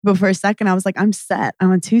But for a second, I was like, I'm set.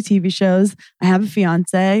 I'm on 2 TV shows. I have a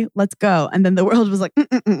fiance. Let's go. And then the world was like,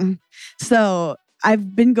 mm-mm-mm. So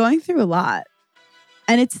I've been going through a lot.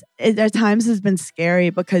 And it at times has been scary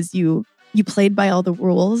because you played by all the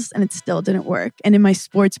rules and it still didn't work. And in my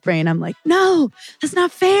sports brain, I'm like, no, that's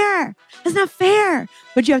not fair. That's not fair.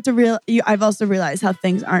 But you have to I've also realized how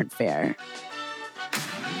things aren't fair.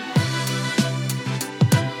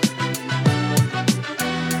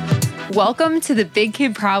 Welcome to the Big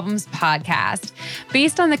Kid Problems podcast,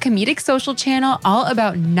 based on the comedic social channel all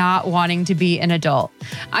about not wanting to be an adult.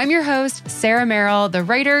 I'm your host, Sarah Merrill, the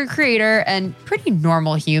writer, creator, and pretty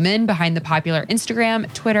normal human behind the popular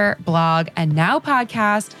Instagram, Twitter, blog, and now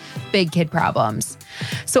podcast, Big Kid Problems.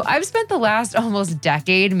 So I've spent the last almost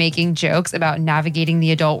decade making jokes about navigating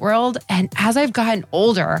the adult world. And as I've gotten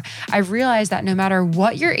older, I've realized that no matter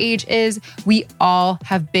what your age is, we all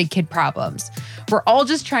have big kid problems. We're all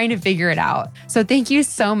just trying to figure it out. So thank you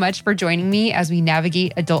so much for joining me as we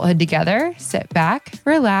navigate adulthood together. Sit back,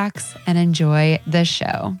 relax, and enjoy the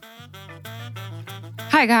show.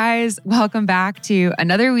 Hi, guys. Welcome back to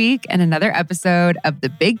another week and another episode of the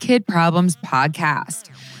Big Kid Problems podcast.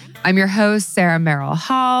 I'm your host, Sarah Merrill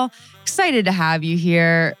Hall. Excited to have you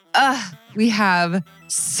here. We have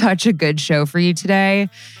such a good show for you today.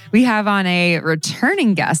 We have on a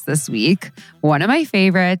returning guest this week, one of my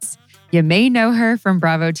favorites. You may know her from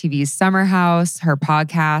Bravo TV's Summer House, her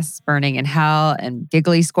podcasts, Burning in Hell and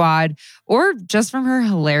Giggly Squad, or just from her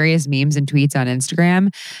hilarious memes and tweets on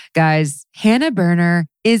Instagram. Guys, Hannah Berner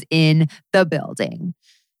is in the building.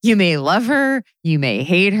 You may love her, you may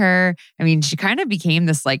hate her. I mean, she kind of became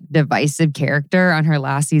this like divisive character on her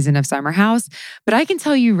last season of Summer House, but I can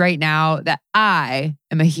tell you right now that I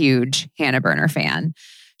am a huge Hannah Berner fan.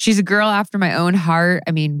 She's a girl after my own heart.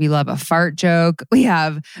 I mean, we love a fart joke. We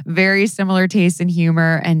have very similar tastes in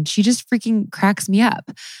humor, and she just freaking cracks me up.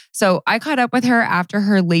 So I caught up with her after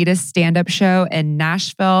her latest stand-up show in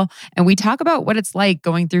Nashville, and we talk about what it's like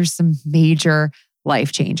going through some major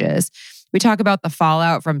life changes. We talk about the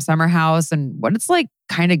fallout from Summer House and what it's like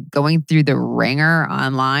kind of going through the ringer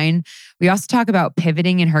online. We also talk about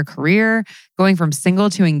pivoting in her career, going from single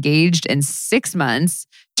to engaged in 6 months,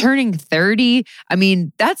 turning 30. I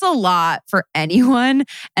mean, that's a lot for anyone.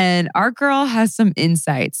 And our girl has some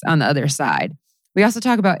insights on the other side. We also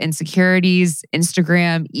talk about insecurities,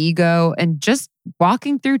 Instagram, ego, and just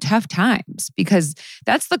walking through tough times, because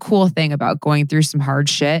that's the cool thing about going through some hard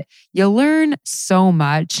shit. You learn so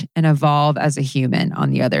much and evolve as a human on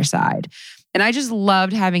the other side. And I just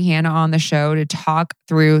loved having Hannah on the show to talk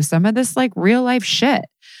through some of this like real life shit.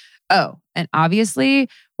 Oh, and obviously,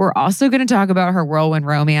 we're also going to talk about her whirlwind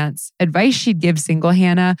romance, advice she'd give single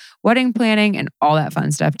Hannah, wedding planning, and all that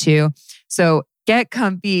fun stuff too. So get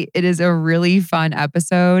comfy. It is a really fun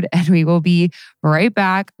episode, and we will be right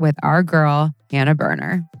back with our girl, Hannah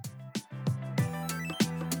Berner.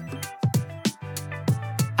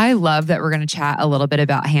 I love that we're going to chat a little bit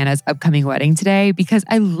about Hannah's upcoming wedding today, because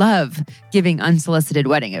I love giving unsolicited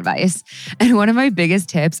wedding advice. And one of my biggest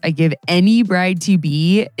tips I give any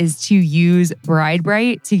bride-to-be is to use Bride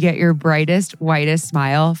Bright to get your brightest, whitest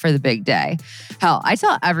smile for the big day. Hell, I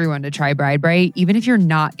tell everyone to try Bride Bright, even if you're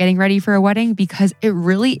not getting ready for a wedding, because it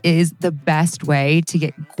really is the best way to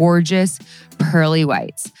get gorgeous, pearly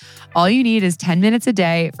whites. All you need is 10 minutes a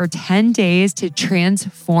day for 10 days to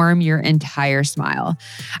transform your entire smile.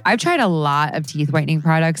 I've tried a lot of teeth whitening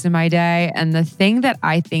products in my day, and the thing that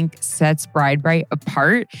I think sets Bride Bright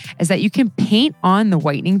apart is that you can paint on the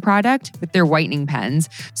whitening product with their whitening pens,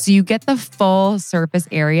 so you get the full surface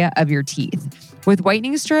area of your teeth. With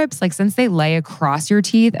whitening strips, like since they lay across your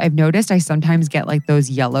teeth, I've noticed I sometimes get like those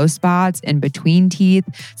yellow spots in between teeth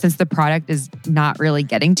since the product is not really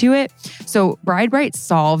getting to it. So Bride Bright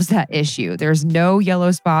solves that issue. There's no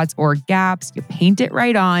yellow spots or gaps. You paint it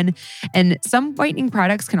right on. And some whitening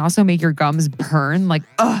products can also make your gums burn. Like,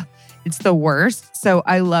 it's the worst. So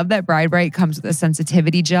I love that Bride Bright comes with a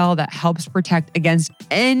sensitivity gel that helps protect against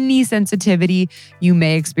any sensitivity you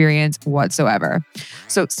may experience whatsoever.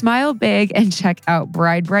 So smile big and check out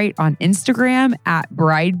Bride Bright on Instagram at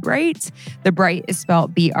Bride Bright. The Bright is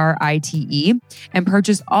spelled B-R-I-T-E. And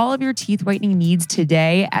purchase all of your teeth whitening needs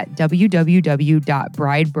today at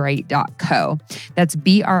www.bridebright.co. That's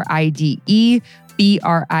BRITE.co,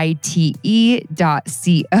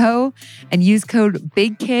 and use code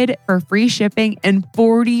BIGKID for free shipping and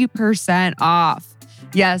 40% off.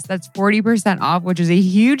 Yes, that's 40% off, which is a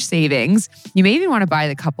huge savings. You may even want to buy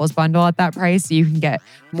the couples bundle at that price so you can get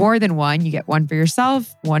more than one. You get one for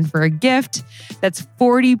yourself, one for a gift. That's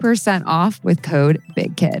 40% off with code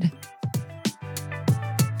BIGKID.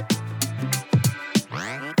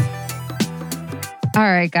 All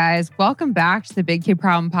right, guys, welcome back to the Big Kid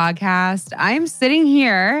Problem podcast. I'm sitting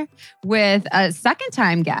here with a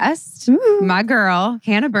second-time guest, my girl,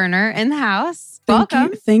 Hannah Berner, in the house.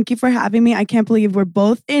 Welcome. Thank you for having me. I can't believe we're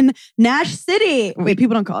both in Nash City. Wait,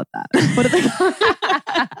 people don't call it that. What do they call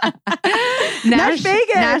it? Nash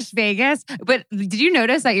Vegas. Nash Vegas. But did you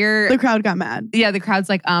notice that the crowd got mad? Yeah, the crowd's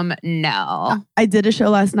like, no. I did a show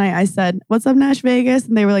last night. I said, "What's up, Nash Vegas?"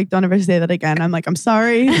 And they were like, "Don't ever say that again." I'm like, "I'm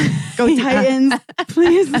sorry. Go Titans.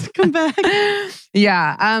 Please come back."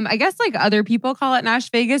 Yeah. I guess like other people call it Nash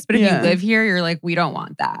Vegas, but if you live here, you're like, we don't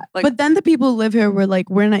want that. Like, but then the people who live here were like,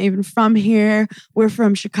 "We're not even from here. We're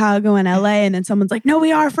from Chicago and LA." And then someone's like, "No,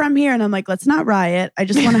 we are from here." And I'm like, "Let's not riot. I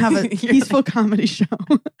just want to have a peaceful comedy show."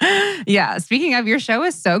 Yeah. Speaking of, your show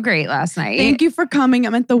was so great last night. Thank you for coming. It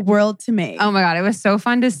meant the world to me. Oh my God. It was so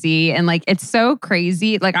fun to see. And like, it's so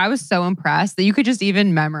crazy. Like, I was so impressed that you could just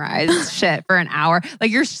even memorize shit for an hour.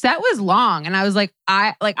 Like, your set was long. And I was like,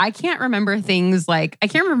 I can't remember things. Like, I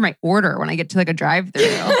can't remember my order when I get to like a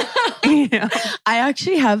drive-through. You know? I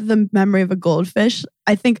actually have the memory of a goldfish.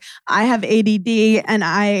 I think I have ADD and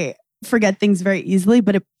I forget things very easily,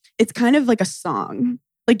 but it's kind of like a song.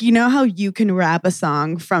 Like, you know how you can rap a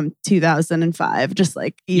song from 2005 just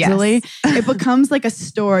like easily? Yes. It becomes like a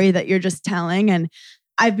story that you're just telling. And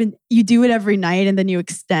you do it every night and then you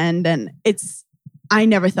extend. And I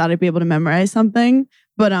never thought I'd be able to memorize something.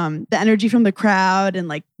 But the energy from the crowd and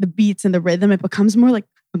like the beats and the rhythm, it becomes more like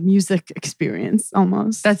a music experience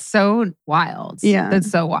almost. That's so wild. Yeah. That's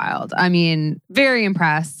so wild. I mean, very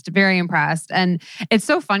impressed. And it's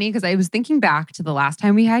so funny because I was thinking back to the last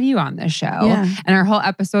time we had you on this show. Yeah. And our whole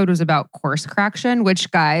episode was about course correction, which,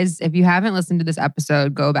 guys, if you haven't listened to this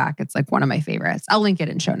episode, go back. It's like one of my favorites. I'll link it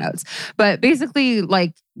in show notes. But basically,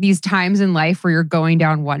 like these times in life where you're going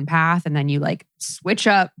down one path and then you like switch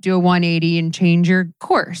up, do a 180 and change your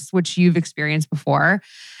course, which you've experienced before.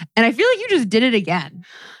 And I feel like you just did it again.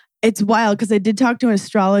 It's wild because I did talk to an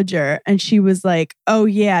astrologer and she was like, "Oh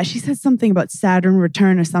yeah," she said something about Saturn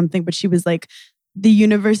return or something, but she was like, "The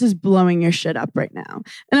universe is blowing your shit up right now."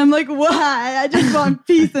 And I'm like, "Why? I just want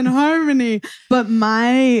peace and harmony." But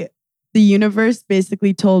the universe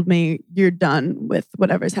basically told me, "You're done with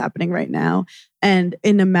whatever's happening right now." And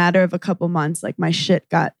in a matter of a couple months, like my shit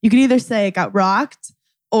you could either say it got rocked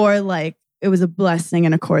or like it was a blessing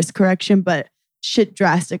and a course correction, but shit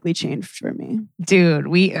drastically changed for me. Dude,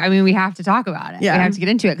 we have to talk about it. Yeah. We have to get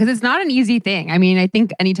into it because it's not an easy thing. I mean, I think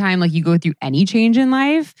anytime like you go through any change in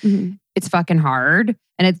life, it's fucking hard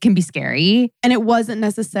and it can be scary. And it wasn't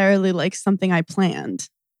necessarily like something I planned.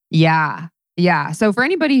 Yeah. Yeah. So for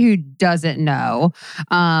anybody who doesn't know,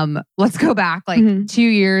 let's go back like 2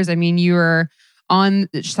 years. I mean, you were on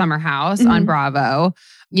Summer House on Bravo,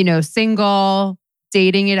 single,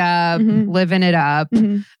 dating it up, living it up.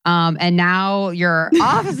 And now you're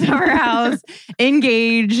off Summer House,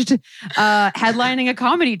 engaged, headlining a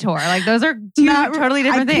comedy tour. Like those are two totally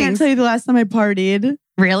different things. I can't tell you the last time I partied.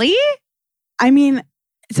 Really? I mean,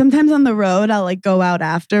 sometimes on the road, I'll like go out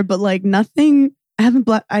after, but like nothing. I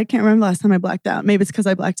can't remember the last time I blacked out. Maybe it's because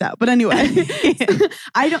I blacked out. But anyway,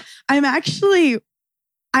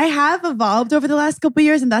 I have evolved over the last couple of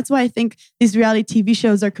years. And that's why I think these reality TV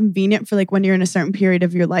shows are convenient for like when you're in a certain period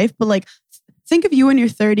of your life. But like, think of you when you're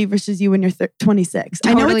 30 versus you when you're 26.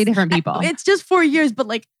 Totally I know different people. It's just 4 years, but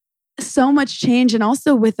like so much change. And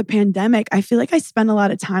also with the pandemic, I feel like I spent a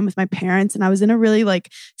lot of time with my parents and I was in a really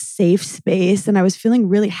like safe space and I was feeling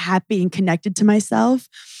really happy and connected to myself.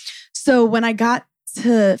 So when I got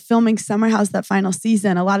to filming Summer House that final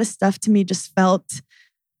season, a lot of stuff to me just felt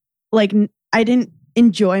like I didn't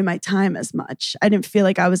enjoy my time as much. I didn't feel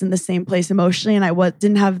like I was in the same place emotionally and I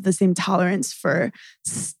didn't have the same tolerance for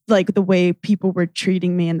like the way people were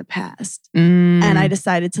treating me in the past. And I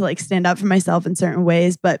decided to like stand up for myself in certain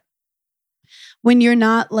ways. But when you're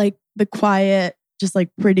not like the quiet, just like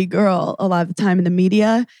pretty girl a lot of the time in the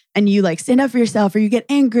media and you like stand up for yourself or you get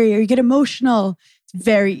angry or you get emotional, it's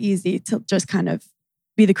very easy to just kind of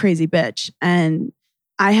be the crazy bitch. And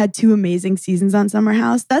I had 2 amazing seasons on Summer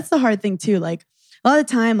House. That's the hard thing too. Like a lot of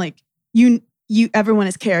the time, like everyone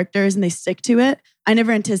has characters and they stick to it. I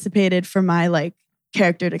never anticipated for my like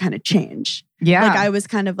character to kind of change. Yeah. Like I was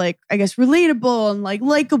kind of like, I guess, relatable and like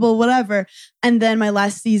likable, whatever. And then my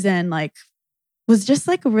last season like was just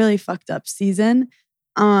like a really fucked up season.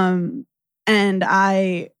 And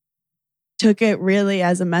I took it really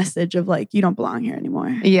as a message of like, you don't belong here anymore.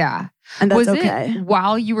 Yeah. And that's okay.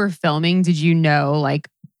 While you were filming, did you know like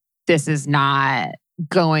this is not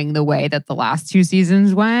going the way that the last 2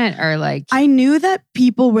 seasons went? Or like I knew that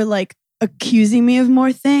people were like accusing me of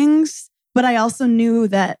more things, but I also knew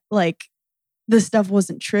that like the stuff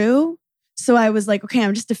wasn't true. So I was like, okay,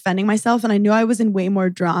 I'm just defending myself. And I knew I was in way more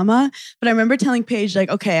drama. But I remember telling Paige, like,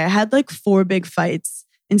 okay, I had like 4 big fights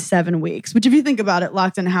in 7 weeks, which if you think about it,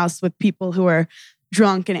 locked in a house with people who are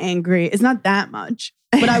drunk and angry is not that much.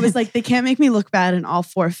 But I was like, they can't make me look bad in all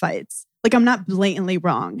 4 fights. Like I'm not blatantly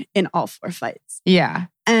wrong in all 4 fights. Yeah.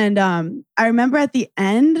 And I remember at the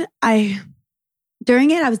end,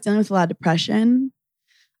 during it, I was dealing with a lot of depression.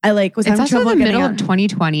 I like was having trouble getting getting out. out. Of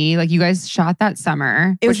 2020. Like you guys shot that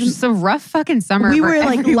summer. It was just a rough fucking summer. We for were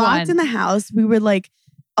like everyone. locked in the house. We were like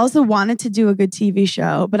also wanted to do a good TV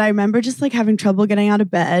show, but I remember just like having trouble getting out of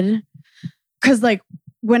bed because like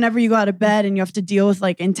whenever you go out of bed and you have to deal with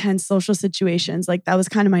like intense social situations, like that was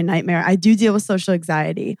kind of my nightmare. I do deal with social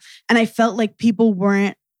anxiety, and I felt like people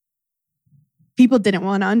didn't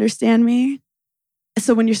want to understand me.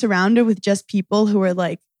 So when you're surrounded with just people who are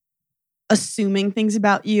like assuming things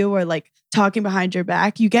about you or like talking behind your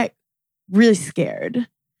back, you get really scared.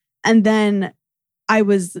 And then I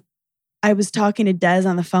was talking to Des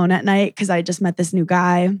on the phone at night because I just met this new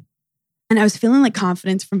guy, and I was feeling like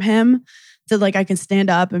confidence from him that like I can stand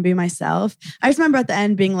up and be myself. I just remember at the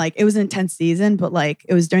end being like, it was an intense season, but like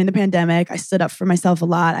it was during the pandemic. I stood up for myself a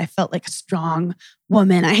lot. I felt like a strong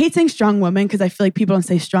woman. I hate saying strong woman because I feel like people don't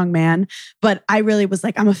say strong man, but I really was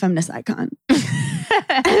like, I'm a feminist icon.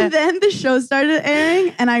 And then the show started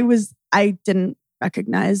airing and I didn't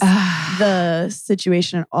recognize the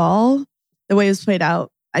situation at all. The way it was played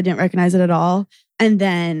out, I didn't recognize it at all. And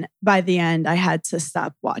then by the end, I had to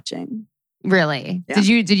stop watching. Really? Yeah.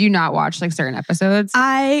 Did you not watch like certain episodes?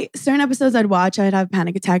 Certain episodes I'd watch, I'd have a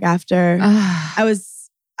panic attack after.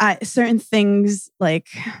 Certain things like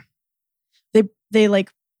they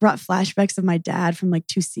like brought flashbacks of my dad from like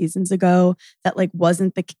 2 seasons ago that like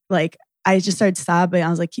wasn't the like I just started sobbing. I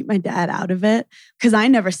was like, keep my dad out of it because I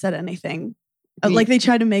never said anything. Like they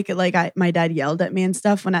tried to make it like my dad yelled at me and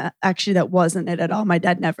stuff when actually that wasn't it at all. My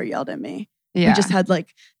dad never yelled at me. Yeah. We just had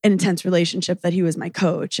like an intense relationship that he was my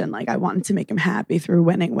coach and like I wanted to make him happy through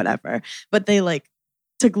winning, whatever. But they like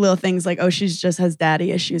took little things like, oh, she's just has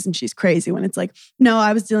daddy issues and she's crazy. When it's like, no,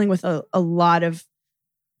 I was dealing with a lot of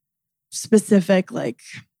specific like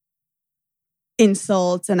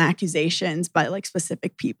insults and accusations by like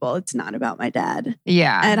specific people. It's not about my dad.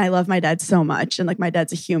 Yeah. And I love my dad so much. And like my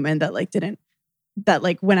dad's a human that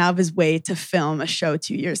went out of his way to film a show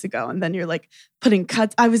 2 years ago. And then you're like putting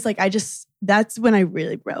cuts. I was like, that's when I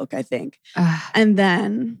really broke, I think. And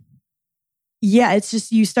then, yeah, it's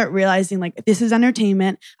just, you start realizing like, this is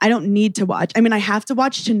entertainment. I don't need to watch. I mean, I have to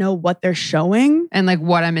watch to know what they're showing. And like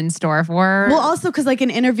what I'm in store for. Well, also because like in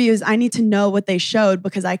interviews, I need to know what they showed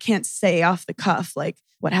because I can't say off the cuff like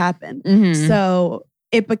what happened. Mm-hmm. So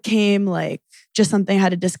it became like just something I had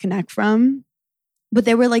to disconnect from. But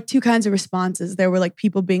there were like 2 kinds of responses. There were like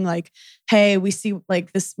people being like, hey, we see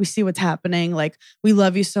like this, we see what's happening. Like, we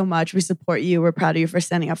love you so much. We support you. We're proud of you for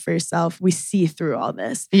standing up for yourself. We see through all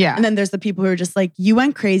this. Yeah. And then there's the people who are just like, you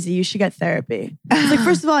went crazy. You should get therapy. It's like,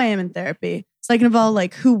 first of all, I am in therapy. Second of all,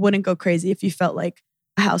 like, who wouldn't go crazy if you felt like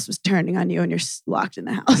a house was turning on you and you're locked in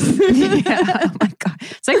the house? Yeah. Oh my God.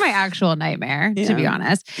 It's like my actual nightmare, to be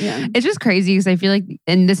honest. Yeah. It's just crazy because I feel like,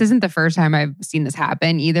 and this isn't the first time I've seen this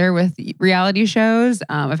happen either with reality shows.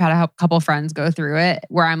 I've had a couple friends go through it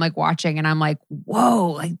where I'm like watching and I'm like,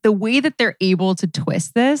 whoa, like the way that they're able to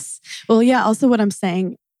twist this. Well, yeah. Also, what I'm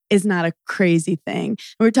saying is not a crazy thing.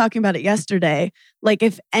 We were talking about it yesterday. Like,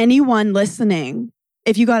 if anyone listening,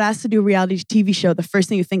 if you got asked to do a reality TV show, the first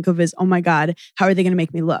thing you think of is, oh my God, how are they going to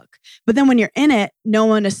make me look? But then when you're in it, no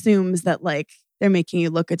one assumes that like they're making you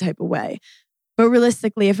look a type of way. But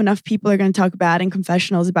realistically, if enough people are going to talk bad in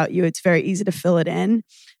confessionals about you, it's very easy to fill it in.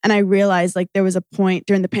 And I realized like there was a point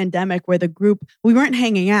during the pandemic where the group, we weren't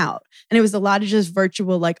hanging out. And it was a lot of just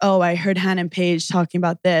virtual, like, oh, I heard Hannah and Paige talking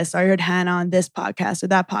about this. Or I heard Hannah on this podcast or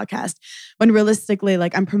that podcast. When realistically,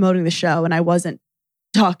 like I'm promoting the show and I wasn't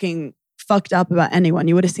talking fucked up about anyone.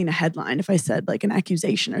 You would have seen a headline if I said like an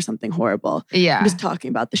accusation or something horrible. Yeah. I'm just talking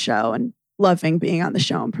about the show and loving being on the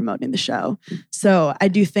show and promoting the show. So I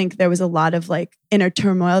do think there was a lot of like inner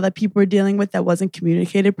turmoil that people were dealing with that wasn't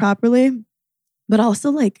communicated properly. But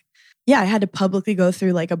also like, yeah, I had to publicly go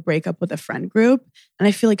through like a breakup with a friend group. And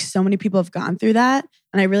I feel like so many people have gone through that.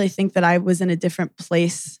 And I really think that I was in a different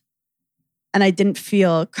place and I didn't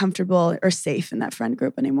feel comfortable or safe in that friend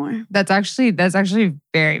group anymore. That's actually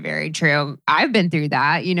very, very true. I've been through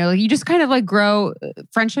that. You know, you just kind of like grow,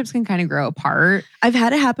 friendships can kind of grow apart. I've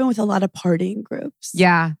had it happen with a lot of partying groups.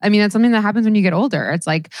 Yeah. I mean, that's something that happens when you get older. It's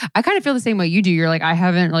like, I kind of feel the same way you do. You're like, I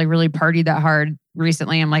haven't like really partied that hard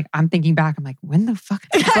recently. I'm thinking back. I'm like, when the fuck?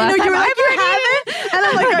 I know you were like, you haven't? And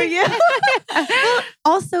I'm like, are you? Well,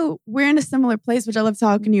 also, we're in a similar place, which I love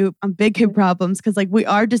talking to you on big kid problems because like we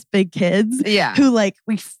are just big kids who like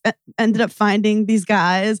ended up finding these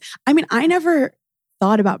guys. I mean, I never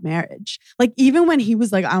thought about marriage. Like even when he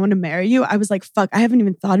was like, I want to marry you, I was like, fuck, I haven't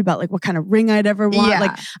even thought about like what kind of ring I'd ever want. Yeah.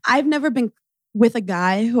 Like I've never been with a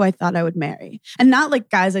guy who I thought I would marry. And not like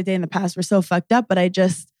guys I dated in the past were so fucked up, but I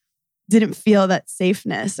just didn't feel that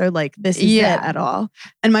safeness or like this is it at all.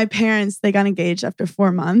 And my parents, they got engaged after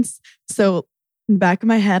 4 months. So in the back of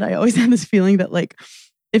my head, I always had this feeling that like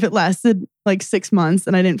if it lasted like 6 months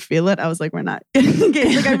and I didn't feel it, I was like, we're not getting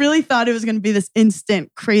engaged. Like I really thought it was going to be this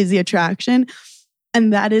instant crazy attraction.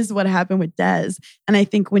 And that is what happened with Des. And I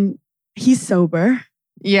think when he's sober.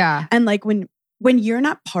 Yeah. And like when you're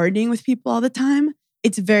not partying with people all the time,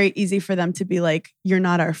 it's very easy for them to be like, you're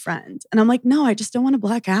not our friend. And I'm like, no, I just don't want to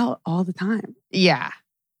black out all the time. Yeah.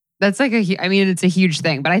 That's like it's a huge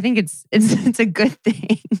thing, but I think it's a good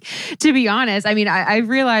thing, to be honest. I mean, I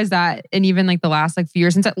realized that in even like the last like few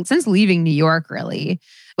years since leaving New York, really,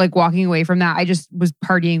 like walking away from that, I just was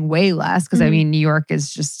partying way less because I mean, New York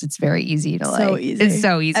is just, it's very easy to like, it's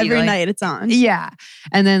so easy. Every night it's on. Yeah.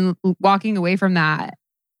 And then walking away from that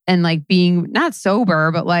and like being not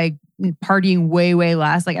sober, but like partying way, way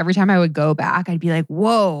less. Like every time I would go back, I'd be like,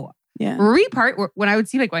 whoa. Yeah. When I would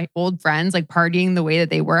see like my old friends like partying the way that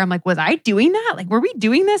they were, I'm like, was I doing that? Like, were we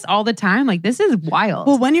doing this all the time? Like, this is wild.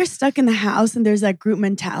 Well, when you're stuck in the house and there's that group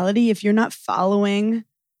mentality, if you're not following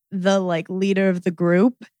the like leader of the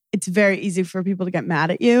group, it's very easy for people to get mad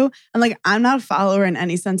at you. And like, I'm not a follower in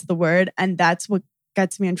any sense of the word. And that's what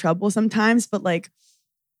gets me in trouble sometimes. But like,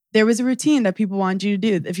 there was a routine that people wanted you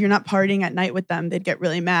to do. If you're not partying at night with them, they'd get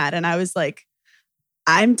really mad. And I was like,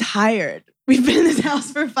 I'm tired. We've been in this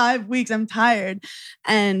house for 5 weeks. I'm tired.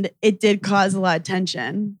 And it did cause a lot of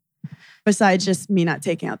tension besides just me not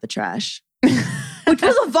taking out the trash, which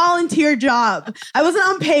was a volunteer job. I wasn't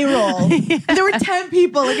on payroll. And there were 10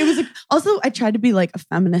 people. Like it was like, also I tried to be like a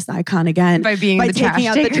feminist icon again by taking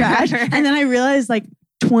out the trash. And then I realized like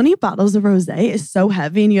 20 bottles of rosé is so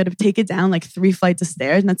heavy and you had to take it down like 3 flights of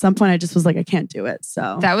stairs. And at some point I just was like, I can't do it.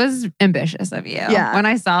 So that was ambitious of you. Yeah. When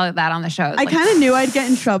I saw that on the show, I kind of knew I'd get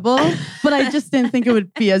in trouble, but I just didn't think it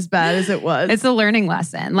would be as bad as it was. It's a learning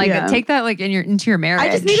lesson. Like take that like into your marriage.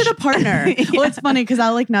 I just needed a partner. Yeah. Well, it's funny because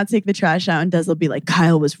I'll like not take the trash out and Des will be like,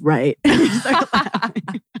 Kyle was right.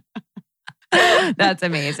 That's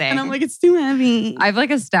amazing. And I'm like, it's too heavy. I've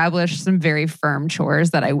like established some very firm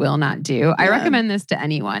chores that I will not do. Yeah. I recommend this to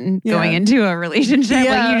anyone going into a relationship.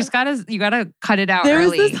 Yeah. Like you gotta cut it out early. There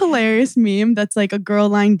was this hilarious meme that's like a girl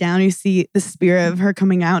lying down, you see the spirit of her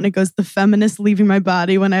coming out and it goes, the feminist leaving my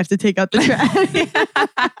body when I have to take out the trash.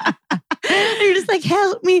 You're just like,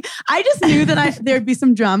 help me. I just knew that there'd be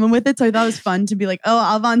some drama with it. So I thought it was fun to be like, oh,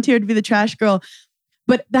 I'll volunteer to be the trash girl.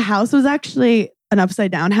 But the house was actually an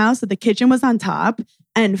upside down house. So the kitchen was on top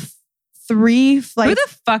and 3 flights. Who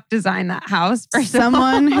the fuck designed that house?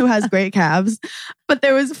 Someone who has great calves. But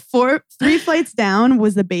there was 3 flights down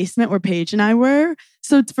was the basement where Paige and I were.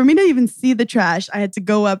 So for me to even see the trash, I had to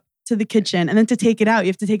go up to the kitchen and then to take it out, you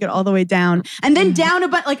have to take it all the way down and then down a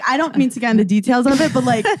bunch. Like, I don't mean to get into the details of it, but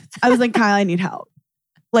like, I was like, Kyle, I need help.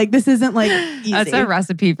 Like, this isn't like easy. That's a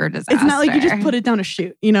recipe for disaster. It's not like you just put it down a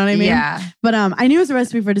chute. You know what I mean? Yeah. But I knew it was a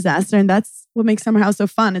recipe for disaster. And that's what makes Summer House so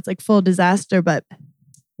fun. It's like full disaster. But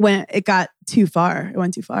when it got too far, it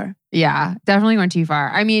went too far. Yeah, definitely went too far.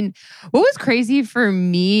 I mean, what was crazy for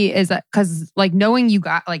me is that because like knowing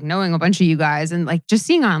a bunch of you guys and like just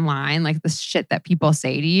seeing online, like the shit that people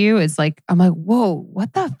say to you is like, I'm like, whoa,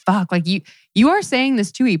 what the fuck? Like you are saying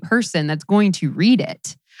this to a person that's going to read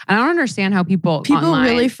it. And I don't understand how people online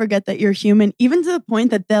really forget that you're human, even to the point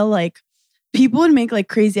that they'll like, people would make like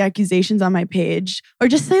crazy accusations on my page or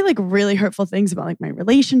just say like really hurtful things about like my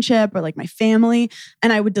relationship or like my family.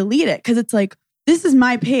 And I would delete it because it's like, this is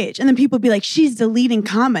my page. And then people would be like, she's deleting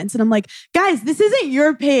comments. And I'm like, guys, this isn't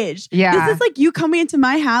your page. Yeah. This is like you coming into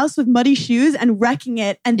my house with muddy shoes and wrecking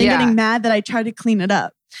it and then getting mad that I tried to clean it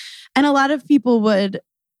up. And a lot of people would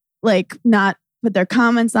like not put their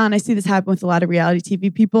comments on. I see this happen with a lot of reality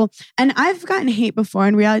TV people. And I've gotten hate before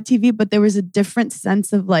in reality TV, but there was a different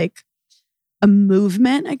sense of like a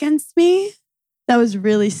movement against me that was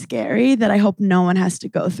really scary that I hope no one has to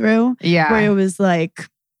go through. Yeah. Where it was like,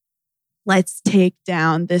 let's take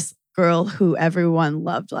down this girl who everyone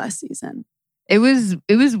loved last season. It was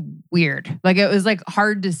weird. Like it was like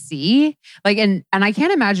hard to see. Like and I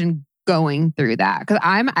can't imagine going through that. Cause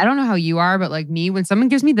I don't know how you are, but like me, when someone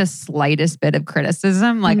gives me the slightest bit of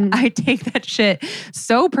criticism, like I take that shit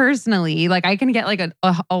so personally. Like I can get like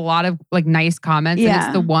a lot of like nice comments. And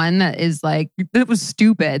it's the one that is like, it was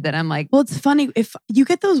stupid that I'm like. Well, it's funny. If you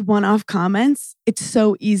get those one-off comments, it's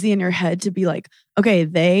so easy in your head to be like, okay,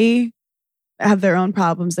 they have their own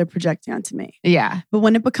problems they're projecting onto me. Yeah. But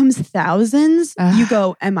when it becomes thousands, you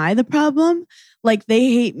go, am I the problem? Like they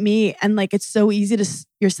hate me. And like, it's so easy to,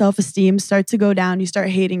 your self-esteem starts to go down. You start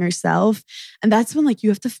hating yourself. And that's when like, you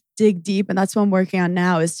have to dig deep. And that's what I'm working on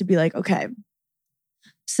now is to be like, okay,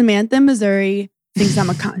 Samantha in Missouri thinks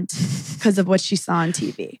I'm a cunt because of what she saw on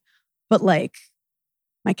TV. But like,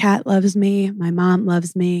 my cat loves me. My mom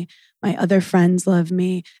loves me. My other friends love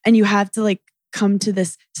me. And you have to like, come to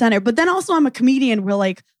this center. But then also I'm a comedian where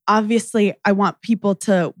like, obviously I want people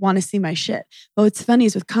to want to see my shit. But what's funny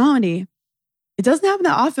is with comedy, it doesn't happen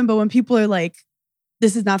that often. But when people are like,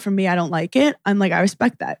 this is not for me, I don't like it. I'm like, I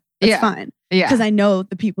respect that. That's fine. Yeah. Because I know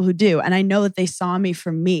the people who do. And I know that they saw me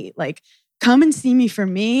for me. Like come and see me for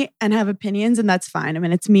me and have opinions. And that's fine. I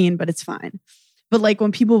mean, it's mean, but it's fine. But like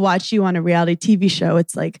when people watch you on a reality TV show,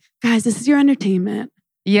 it's like, guys, this is your entertainment.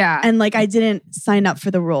 Yeah. And like I didn't sign up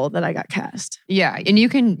for the role that I got cast. Yeah. And you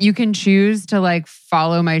can choose to like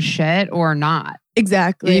follow my shit or not.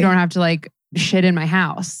 Exactly. You don't have to like shit in my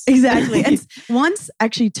house. Exactly. And once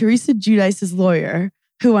actually Teresa Giudice's lawyer,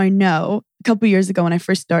 who I know a couple years ago when I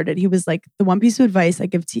first started, he was like, the one piece of advice I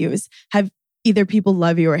give to you is have either people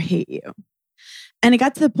love you or hate you. And it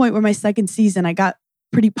got to the point where my second season, I got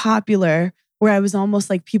pretty popular where I was almost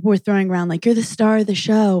like people were throwing around like, you're the star of the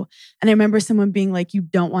show. And I remember someone being like, you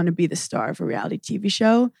don't want to be the star of a reality TV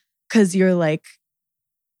show because you're like,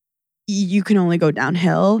 you can only go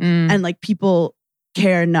downhill and like people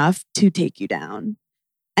care enough to take you down.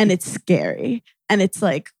 And it's scary. And it's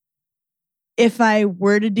like, if I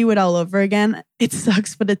were to do it all over again, it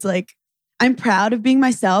sucks, but it's like, I'm proud of being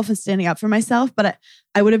myself and standing up for myself, but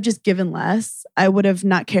I would have just given less. I would have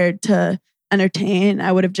not cared to entertain.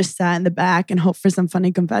 I would have just sat in the back and hoped for some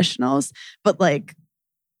funny confessionals. But like,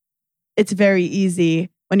 it's very easy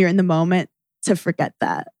when you're in the moment to forget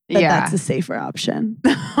that that's a safer option.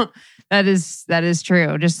 That is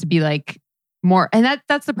true. Just to be like more, and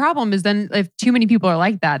that's the problem is then if too many people are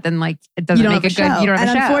like that, then like it doesn't make it good. You don't have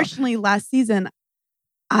a show. And unfortunately, last season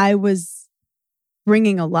I was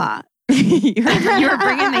bringing a lot. you were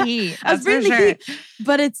bringing the heat. I was bringing the heat.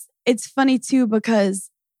 But it's funny too because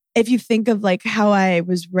if you think of like how I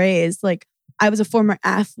was raised, like I was a former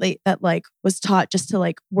athlete that like was taught just to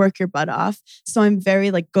like work your butt off. So I'm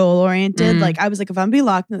very like goal oriented. Like I was like, if I'm gonna be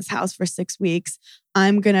locked in this house for 6 weeks,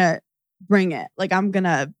 I'm gonna bring it. Like I'm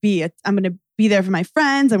gonna be there for my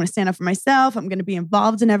friends. I'm gonna stand up for myself. I'm gonna be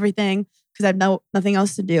involved in everything because I have nothing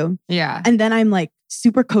else to do. Yeah. And then I'm like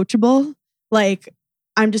super coachable. Like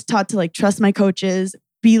I'm just taught to like trust my coaches.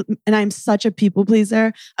 And I'm such a people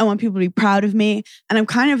pleaser. I want people to be proud of me. And I'm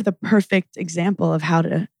kind of the perfect example of how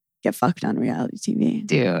to get fucked on reality TV.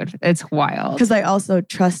 Dude, it's wild. Because I also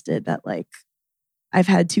trusted that like, I've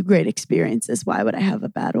had 2 great experiences. Why would I have a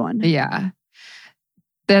bad one? Yeah.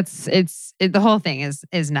 The whole thing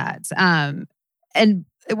is nuts. And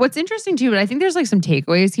what's interesting too, but I think there's like some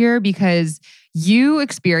takeaways here because you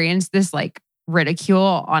experienced this like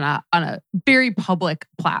ridicule on a very public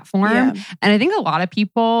platform. Yeah. And I think a lot of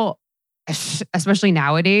people, especially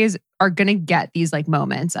nowadays, are going to get these like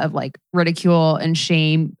moments of like ridicule and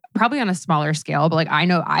shame, probably on a smaller scale. But like, I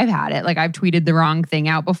know I've had it. Like I've tweeted the wrong thing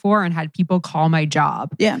out before and had people call my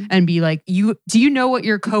job and be like, do you know what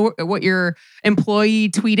your employee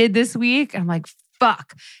tweeted this week? And I'm like,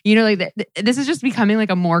 fuck, like this is just becoming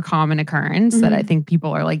like a more common occurrence that I think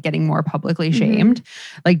people are like getting more publicly shamed.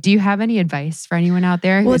 Like, do you have any advice for anyone out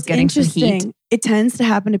there who's getting some heat? It tends to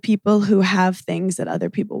happen to people who have things that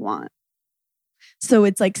other people want. So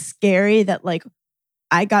it's like scary that like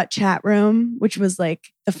I got Chat Room, which was like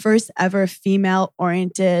the first ever female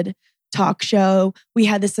oriented talk show. We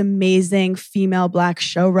had this amazing female Black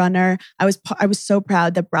showrunner. I was so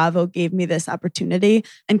proud that Bravo gave me this opportunity.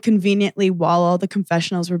 And conveniently, while all the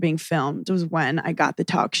confessionals were being filmed, was when I got the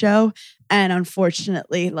talk show. And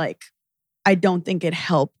unfortunately, like, I don't think it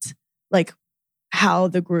helped like how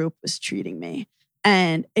the group was treating me.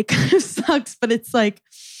 And it kind of sucks, but it's like,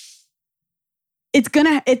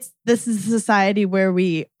 this is a society where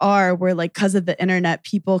we are, where like, because of the internet,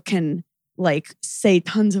 people can like say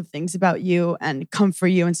tons of things about you and come for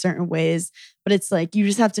you in certain ways. But it's like, you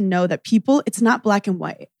just have to know that people, it's not black and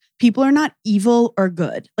white. People are not evil or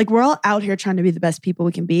good. Like we're all out here trying to be the best people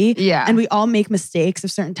we can be. Yeah. And we all make mistakes of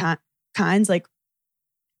certain kinds. Like,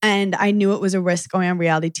 and I knew it was a risk going on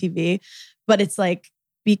reality TV, but it's like,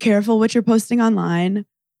 be careful what you're posting online.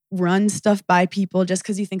 Run stuff by people just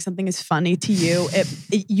because you think something is funny to you.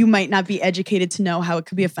 You might not be educated to know how it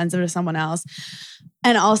could be offensive to someone else.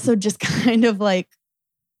 And also just kind of like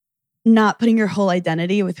not putting your whole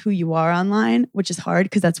identity with who you are online, which is hard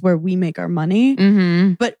because that's where we make our money.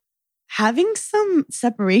 Mm-hmm. But having some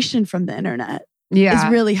separation from the internet is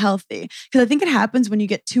really healthy. Because I think it happens when you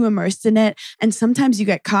get too immersed in it. And sometimes you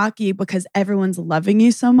get cocky because everyone's loving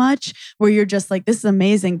you so much where you're just like, this is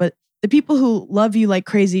amazing. But the people who love you like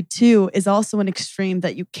crazy too is also an extreme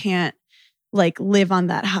that you can't like live on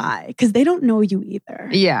that high because they don't know you either.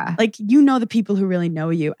 Yeah. Like, you know, the people who really know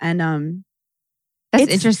you. And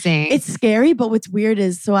that's interesting. It's scary. But what's weird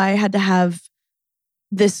is, so I had to have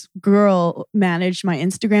this girl manage my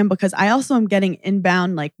Instagram because I also am getting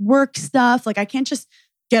inbound like work stuff. Like, I can't just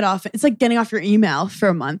get off. It's like getting off your email for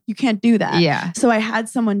a month. You can't do that. Yeah. So I had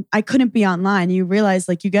someone, I couldn't be online. You realize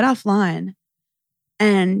like you get offline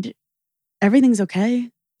and everything's okay.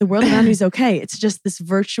 The world around you is okay. It's just this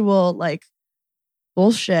virtual like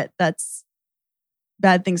bullshit that's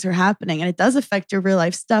bad things are happening. And it does affect your real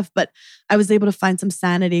life stuff. But I was able to find some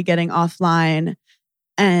sanity getting offline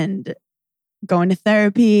and going to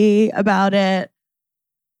therapy about it.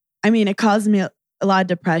 I mean, it caused me a lot of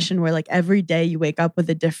depression where like every day you wake up with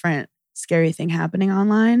a different scary thing happening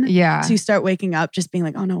online. Yeah. So you start waking up just being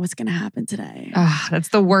like, oh no, what's going to happen today? That's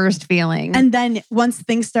the worst feeling. And then once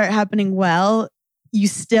things start happening well, you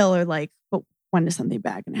still are like, but when is something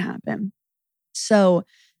bad going to happen? So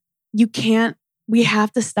we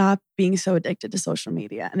have to stop being so addicted to social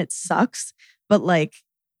media. And it sucks, but like,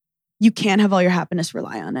 you can't have all your happiness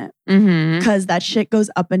rely on it because that shit goes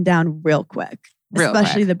up and down real quick.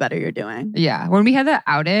 Especially the better youtter doing. Yeah. When we had that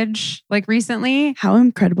outage like recently. How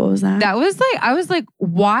incredible was that? That was like, I was like,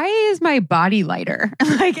 why is my body lighter?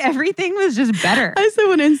 Like everything was just better. I said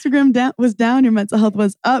when Instagram was down, your mental health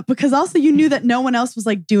was up because also you knew that no one else was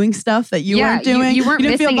like doing stuff that you weren't doing. You weren't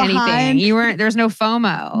missing anything. There's no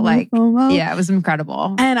FOMO. FOMO. Yeah, it was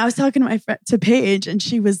incredible. And I was talking to my friend, to Paige, and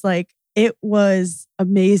she was like, it was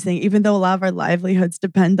amazing, even though a lot of our livelihoods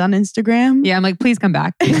depend on Instagram. Yeah, I'm like, please come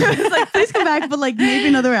back. It's like, please come back, but like maybe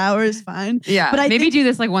another hour is fine. Yeah, but maybe do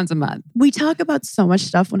this like once a month. We talk about so much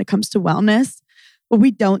stuff when it comes to wellness, but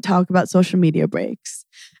we don't talk about social media breaks.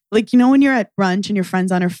 Like, you know, when you're at brunch and your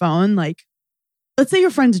friend's on her phone, like, let's say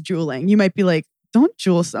your friend's drooling. You might be like, don't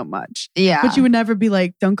drool so much. Yeah. But you would never be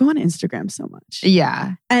like, don't go on Instagram so much.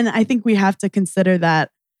 Yeah. And I think we have to consider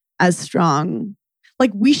that as strong.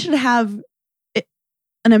 Like, we should have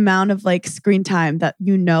an amount of like screen time that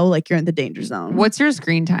you know, like you're in the danger zone. What's your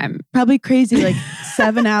screen time? Probably crazy, like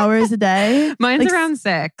 7 hours a day. Mine's like, around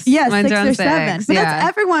 6. Yeah, mine's 6 or 7. But that's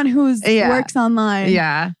everyone who's works online.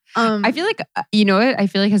 Yeah. I feel like, you know what I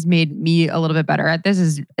feel like has made me a little bit better at this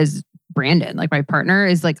is Brandon, like my partner,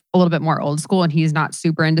 is like a little bit more old school and he's not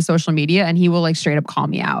super into social media and he will like straight up call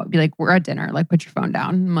me out. Be like, we're at dinner, like put your phone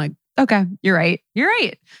down. I'm like, okay, you're right.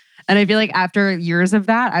 And I feel like after years of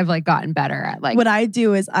that, I've like gotten better at like. What I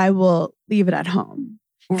do is I will leave it at home.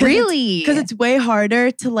 Really? Because it's way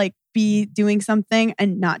harder to like be doing something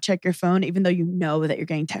and not check your phone, even though you know that you're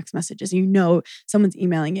getting text messages. You know someone's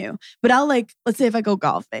emailing you. But I'll like, let's say if I go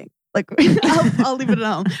golfing, like I'll leave it at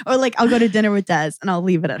home. Or like I'll go to dinner with Des and I'll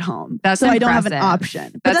leave it at home. That's so impressive. I don't have an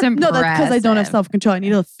option. But that's impressive. No, that's because I don't have self-control. I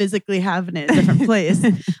need to physically have it in a different place.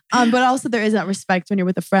 But also there is that respect when you're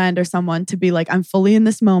with a friend or someone to be like, I'm fully in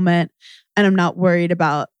this moment and I'm not worried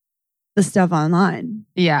about the stuff online.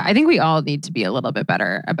 Yeah, I think we all need to be a little bit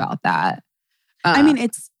better about that. I mean,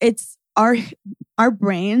 it's our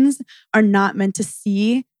brains are not meant to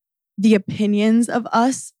see the opinions of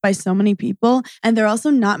us by so many people. And they're also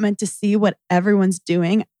not meant to see what everyone's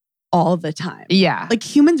doing all the time. Yeah. Like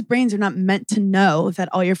humans' brains are not meant to know that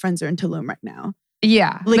all your friends are in Tulum right now.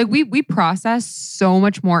 Yeah. Like we process so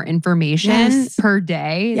much more information per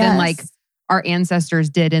day than like our ancestors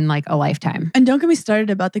did in like a lifetime. And don't get me started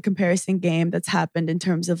about the comparison game that's happened in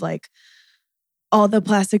terms of like all the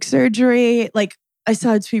plastic surgery. Like I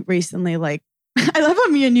saw a tweet recently, like, I love how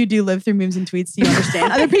me and you do live through memes and tweets so you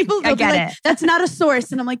understand. Other people I get like, it. That's not a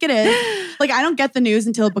source. And I'm like, it is. Like, I don't get the news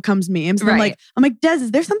until it becomes memes. And right. I'm like, Des,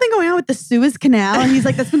 is there something going on with the Suez Canal? And he's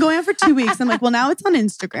like, that's been going on for 2 weeks. I'm like, well, now it's on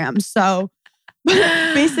Instagram. So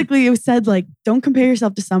basically it said like, don't compare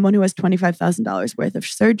yourself to someone who has $25,000 worth of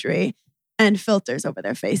surgery and filters over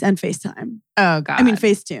their face and FaceTime. Oh God. I mean,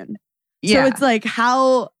 Facetune. Yeah. So it's like,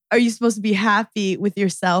 how are you supposed to be happy with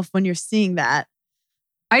yourself when you're seeing that?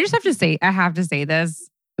 I have to say this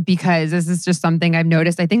because this is just something I've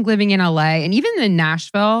noticed. I think living in LA and even in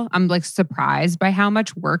Nashville, I'm like surprised by how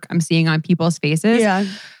much work I'm seeing on people's faces. Yeah.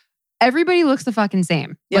 everybody looks the fucking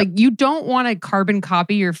same. Yep. Like you don't want to carbon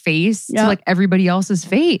copy your face to Yep. like everybody else's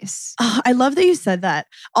face. Oh, I love that you said that.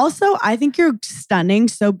 Also, I think you're stunning,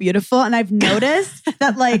 so beautiful. And I've noticed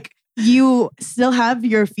that like you still have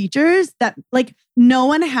your features that like no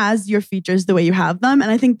one has your features the way you have them. And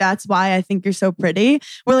I think that's why I think you're so pretty.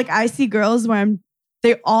 Where like I see girls where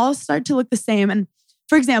they all start to look the same. And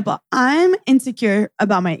for example, I'm insecure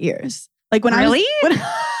about my ears. Like when Really?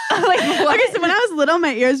 Like, okay, so when I was little,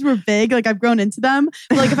 my ears were big. Like I've grown into them.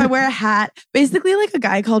 But like if I wear a hat, basically like a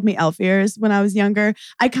guy called me elf ears when I was younger.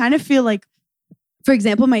 I kind of feel like, for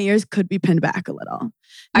example, my ears could be pinned back a little.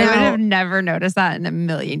 I would have never noticed that in a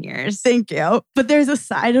million years. Thank you. But there's a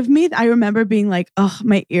side of me that I remember being like, oh,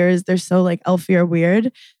 my ears, they're so like elf ear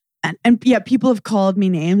weird. And yeah, people have called me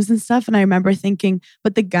names and stuff. And I remember thinking,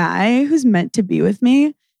 but the guy who's meant to be with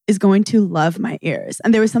me is going to love my ears.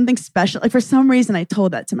 And there was something special. Like for some reason, I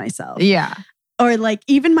told that to myself. Yeah. Or like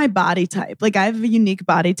even my body type. Like I have a unique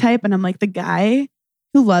body type. And I'm like, the guy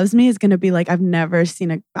who loves me is going to be like, I've never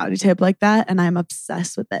seen a body type like that. And I'm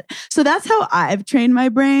obsessed with it. So that's how I've trained my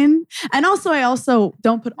brain. And also, I also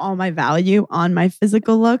don't put all my value on my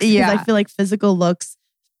physical looks. Because I feel like physical looks,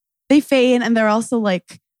 they fade. And they're also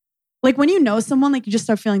like when you know someone, like you just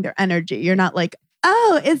start feeling their energy. You're not like,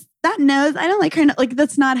 oh, is that nose? I don't like her. Like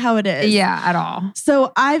that's not how it is. Yeah, at all.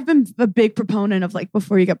 So I've been a big proponent of like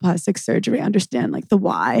before you get plastic surgery, understand like the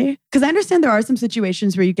why. Because I understand there are some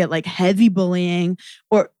situations where you get like heavy bullying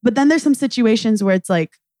but then there's some situations where it's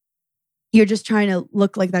like you're just trying to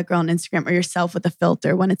look like that girl on Instagram or yourself with a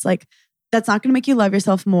filter when it's like, that's not going to make you love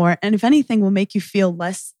yourself more. And if anything, will make you feel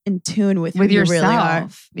less in tune with who you really are.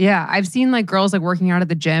 Yeah. I've seen like girls like working out at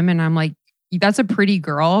the gym and I'm like, that's a pretty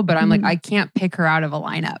girl, but I'm like, I can't pick her out of a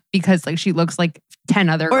lineup because like she looks like 10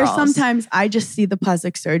 other girls. Or sometimes I just see the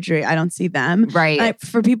plastic surgery. I don't see them. Right.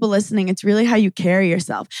 For people listening, it's really how you carry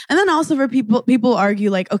yourself. And then also for people argue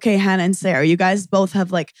like, okay, Hannah and Sarah, you guys both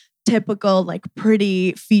have like typical like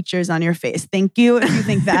pretty features on your face. Thank you if you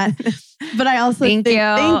think that. But I also thank you.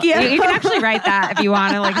 You can actually actually write that if you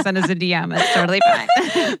want to like send us a DM. It's totally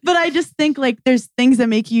fine. But I just think like there's things that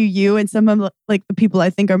make you you, and some of like the people I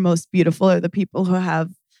think are most beautiful are the people who have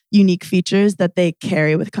unique features that they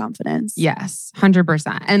carry with confidence. Yes,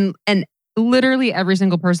 100%. And literally every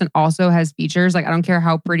single person also has features. Like I don't care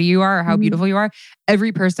how pretty you are or how beautiful you are.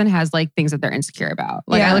 Every person has like things that they're insecure about.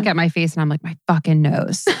 Like I look at my face and I'm like, my fucking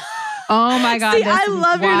nose. Oh my God. See, I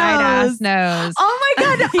love your nose. Nose. Oh my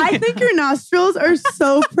God. I think your nostrils are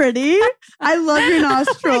so pretty. I love your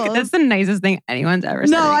nostrils. That's the nicest thing anyone's ever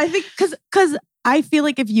said. No, I think because I feel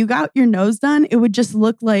like if you got your nose done, it would just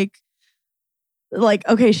look like,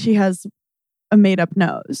 okay, she has a made up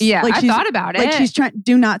nose. Yeah, like I thought about it. Like she's trying,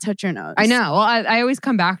 do not touch your nose. I know. Well, I always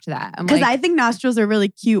come back to that. Because I think nostrils are really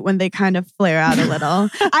cute when they kind of flare out a little.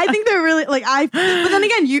 I think they're really but then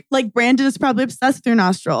again, you like Brandon is probably obsessed with your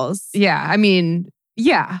nostrils. Yeah, I mean,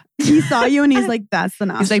 yeah. He saw you and he's like, that's the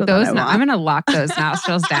nostrils. He's like, I'm going to lock those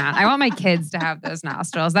nostrils down. I want my kids to have those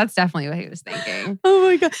nostrils. That's definitely what he was thinking. Oh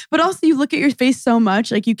my God. But also you look at your face so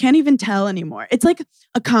much, like you can't even tell anymore. It's like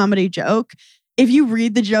a comedy joke. If you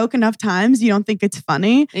read the joke enough times, you don't think it's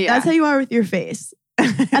funny. Yeah. That's how you are with your face.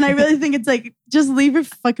 And I really think it's like, just leave your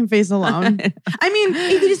fucking face alone. I mean,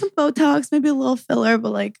 you could do some Botox, maybe a little filler,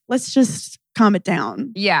 but like, let's just calm it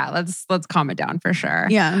down. Yeah, let's calm it down for sure.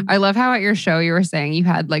 Yeah. I love how at your show you were saying you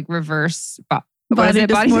had like reverse body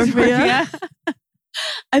dysmorphia.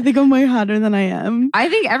 I think I'm way hotter than I am. I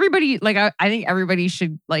think everybody I think everybody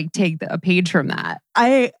should like take a page from that.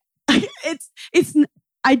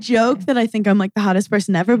 I joke that I think I'm like the hottest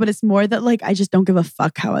person ever, but it's more that like I just don't give a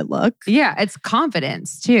fuck how I look. Yeah, it's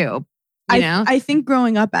confidence too. You know? I think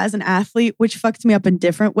growing up as an athlete, which fucked me up in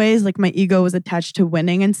different ways, like my ego was attached to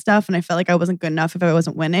winning and stuff, and I felt like I wasn't good enough if I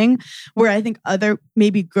wasn't winning. Where I think other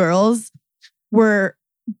maybe girls were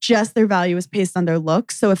just their value was based on their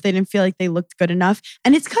looks. So if they didn't feel like they looked good enough,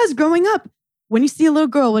 and it's because growing up, when you see a little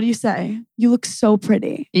girl, what do you say? You look so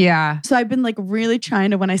pretty. Yeah. So I've been like really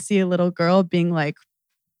trying to, when I see a little girl, being like,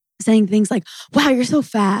 saying things like, wow, you're so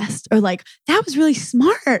fast. Or like, that was really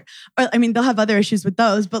smart. Or I mean, they'll have other issues with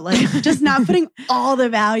those, but like just not putting all the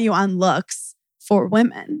value on looks for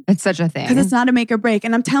women. It's such a thing. Because it's not a make or break.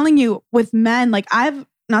 And I'm telling you, with men, like I've,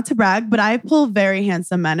 not to brag, but I pull very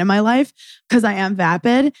handsome men in my life because I am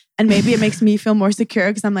vapid. And maybe it makes me feel more secure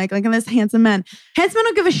because I'm like, look at this handsome men. Handsome men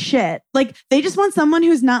don't give a shit. Like they just want someone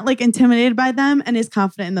who's not like intimidated by them and is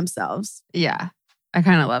confident in themselves. Yeah. I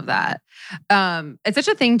kind of love that. It's such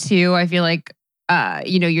a thing too. I feel like,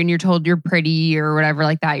 you're told you're pretty or whatever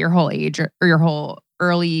like that, your whole age or your whole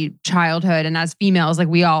early childhood. And as females, like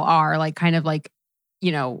we all are like kind of like,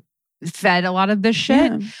 fed a lot of this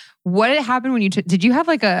shit. Yeah. what happened when you did you have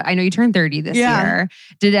like I know you turned 30 this year.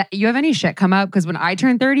 Did you have any shit come up? Because when I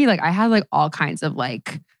turned 30, like I had like all kinds of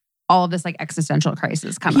like all of this like existential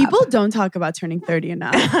crisis come up. People don't talk about turning 30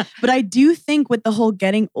 enough. But I do think with the whole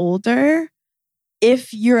getting older,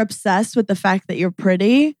 if you're obsessed with the fact that you're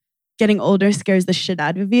pretty, getting older scares the shit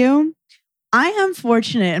out of you. I am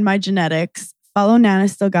fortunate in my genetics. Follow Nana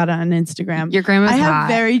Still Got It on Instagram. Your grandma's I have hot.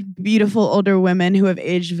 very beautiful older women who have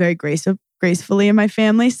aged very gracefully in my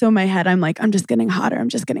family. So in my head, I'm like, I'm just getting hotter. I'm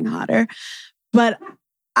just getting hotter. But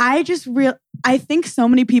I think so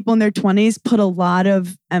many people in their 20s put a lot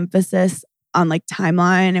of emphasis on like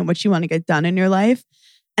timeline and what you want to get done in your life.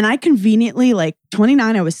 And I conveniently, like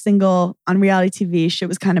 29, I was single on reality TV. Shit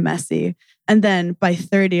was kind of messy. And then by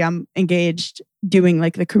 30, I'm engaged doing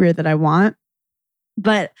like the career that I want.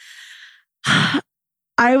 But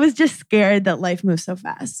I was just scared that life moves so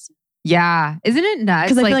fast. Yeah. Isn't it nuts?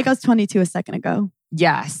 Because I feel like I was 22 a second ago.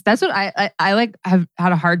 Yes. That's what I like have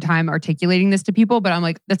had a hard time articulating this to people, but I'm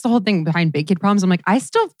like, that's the whole thing behind Big Kid Problems. I'm like, I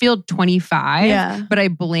still feel 25, but I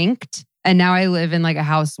blinked and now I live in like a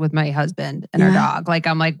house with my husband and our dog. Like,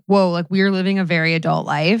 I'm like, whoa, like we're living a very adult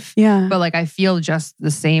life. Yeah. But like, I feel just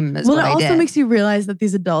the same as what I did. Well, it also makes you realize that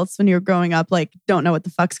these adults, when you're growing up, like don't know what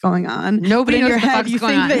the fuck's going on. Nobody knows what the fuck's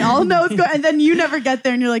going on. You think they all know what's going on. And then you never get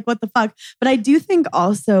there and you're like, what the fuck? But I do think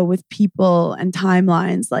also with people and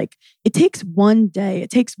timelines, like it takes one day,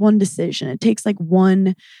 it takes one decision, it takes like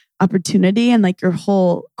one opportunity and like your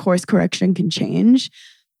whole course correction can change.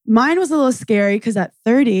 Mine was a little scary because at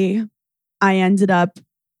 30, I ended up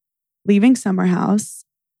leaving Summer House,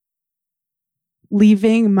 I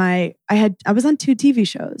was on 2 TV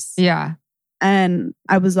shows. Yeah. And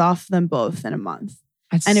I was off them both in a month.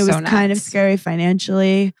 That's and it was so kind of nuts. scary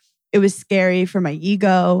financially. It was scary for my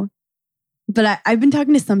ego. But I've been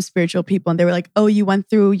talking to some spiritual people and they were like, oh, you went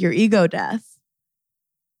through your ego death.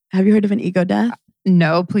 Have you heard of an ego death?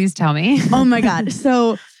 No, please tell me. Oh my God.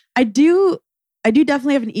 So I do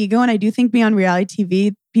definitely have an ego. And I do think beyond reality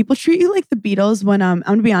TV, people treat you like the Beatles when, I'm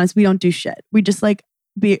going to be honest, we don't do shit. We just like,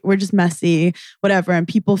 we're just messy, whatever. And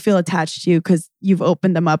people feel attached to you because you've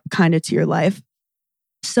opened them up kind of to your life.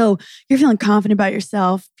 So you're feeling confident about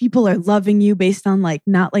yourself. People are loving you based on like,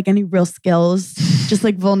 not like any real skills, just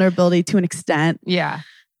like vulnerability to an extent. Yeah.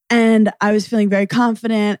 And I was feeling very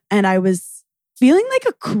confident and I was feeling like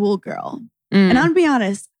a cool girl. And I'll be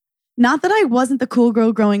honest, not that I wasn't the cool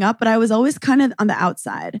girl growing up, but I was always kind of on the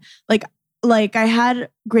outside. Like I had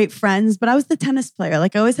great friends, but I was the tennis player.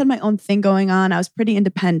 Like I always had my own thing going on. I was pretty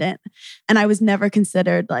independent and I was never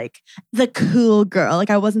considered like the cool girl. Like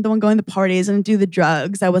I wasn't the one going to parties and do the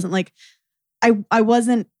drugs. I wasn't like, I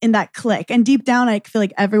wasn't in that clique. And deep down, I feel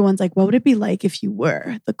like everyone's like, what would it be like if you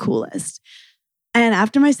were the coolest? And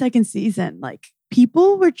after my second season, like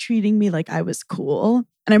people were treating me like I was cool.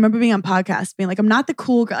 And I remember being on podcasts being like, I'm not the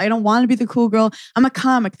cool girl. I don't want to be the cool girl. I'm a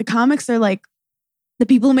comic. The comics are like the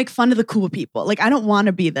people who make fun of the cool people. Like, I don't want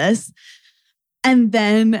to be this. And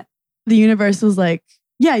then the universe was like,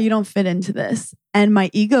 yeah, you don't fit into this. And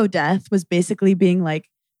my ego death was basically being like,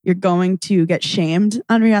 you're going to get shamed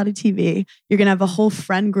on reality TV. You're going to have a whole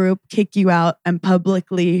friend group kick you out and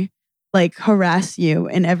publicly like harass you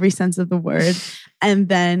in every sense of the word. And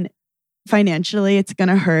then financially, it's going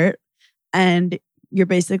to hurt. And you're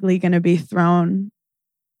basically going to be thrown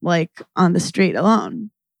like on the street alone.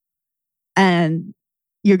 And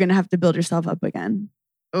you're going to have to build yourself up again.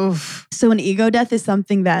 Oof. So an ego death is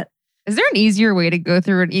something that... Is there an easier way to go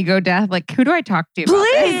through an ego death? Like, who do I talk to about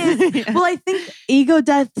Please. this? Yeah. Well, I think ego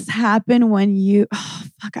deaths happen when you... Oh,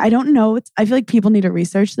 fuck, I don't know. I feel like people need to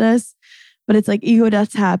research this. But it's like ego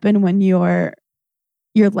deaths happen when your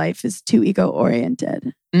life is too ego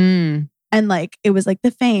oriented. And like, it was like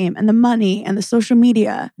the fame and the money and the social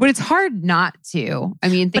media. But it's hard not to. I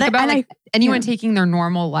mean, think about anyone taking their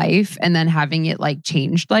normal life and then having it like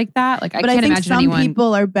changed like that. Like, I can't imagine anyone. Some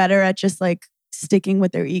people are better at just like sticking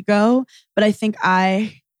with their ego. But I think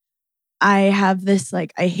I have this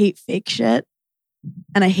like, I hate fake shit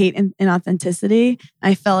and I hate inauthenticity.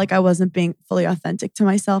 I felt like I wasn't being fully authentic to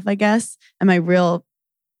myself, I guess. And my real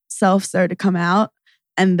self started to come out.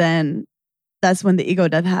 And then that's when the ego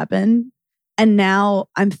death happened. And now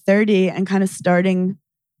I'm 30 and kind of starting,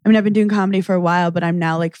 I mean, I've been doing comedy for a while, but I'm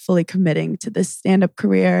now like fully committing to this stand-up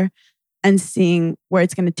career and seeing where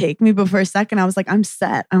it's going to take me. But for a second, I was like, I'm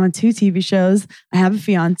set. I'm on 2 TV shows. I have a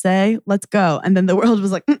fiance. Let's go. And then the world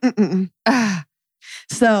was like,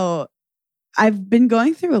 So I've been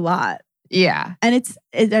going through a lot. Yeah. And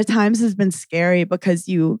it at times has been scary because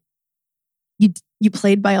you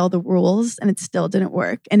played by all the rules and it still didn't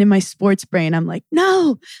work. And in my sports brain, I'm like,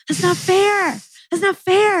 no, that's not fair. That's not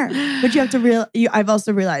fair. But you have to I've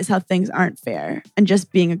also realized how things aren't fair, and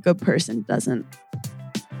just being a good person doesn't.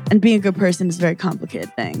 And being a good person is a very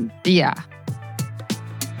complicated thing. Yeah.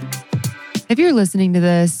 If you're listening to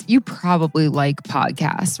this, you probably like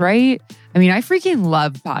podcasts, right? I mean, I freaking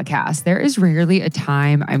love podcasts. There is rarely a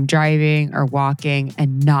time I'm driving or walking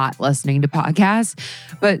and not listening to podcasts.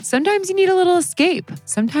 But sometimes you need a little escape.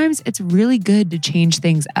 Sometimes it's really good to change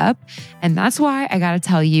things up. And that's why I got to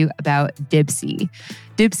tell you about Dipsea.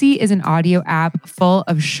 Dipsea is an audio app full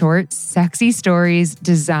of short, sexy stories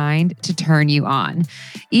designed to turn you on.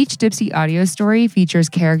 Each Dipsea audio story features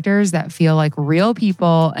characters that feel like real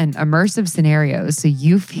people and immersive scenarios, so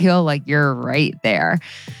you feel like you're right there.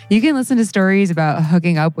 You can listen to stories about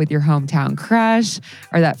hooking up with your hometown crush,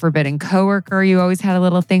 or that forbidden coworker you always had a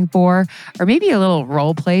little thing for, or maybe a little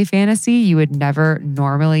role play fantasy you would never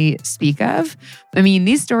normally speak of. I mean,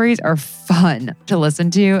 these stories are fun to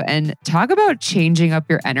listen to, and talk about changing up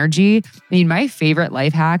your energy. I mean, my favorite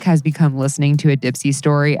life hack has become listening to a Dipsea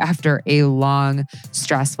story after a long,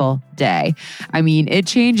 stressful day. I mean, it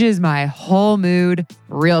changes my whole mood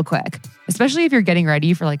real quick, especially if you're getting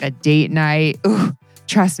ready for like a date night. Ooh,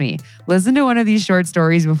 trust me, listen to one of these short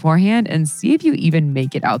stories beforehand and see if you even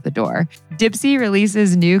make it out the door. Dipsea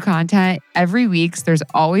releases new content every week, so there's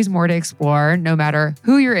always more to explore, no matter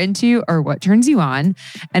who you're into or what turns you on.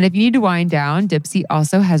 And if you need to wind down, Dipsea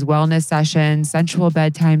also has wellness sessions, sensual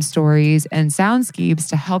bedtime stories, and soundscapes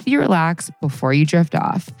to help you relax before you drift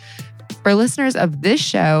off. For listeners of this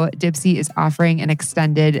show, Dipsea is offering an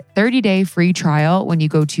extended 30-day free trial when you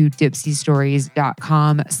go to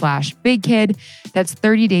dipseastories.com/bigkid. That's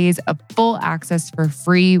 30 days of full access for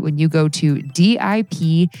free when you go to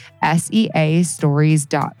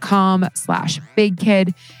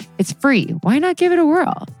dipseastories.com/bigkid. It's free. Why not give it a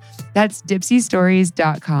whirl? That's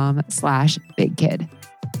dipseastories.com/bigkid.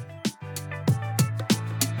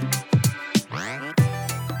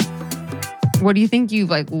 What do you think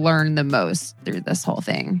you've like learned the most through this whole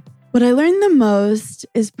thing? What I learned the most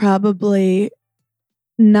is probably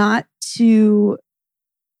not to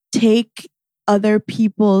take other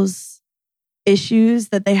people's issues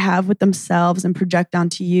that they have with themselves and project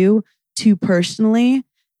onto you too personally,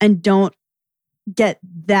 and don't get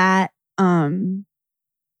that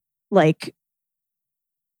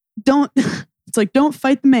don't it's like don't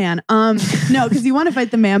fight the man. No, because you want to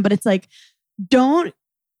fight the man, but it's like don't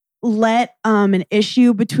let an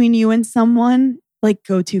issue between you and someone like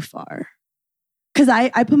go too far. Because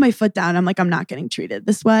I put my foot down. I'm like, I'm not getting treated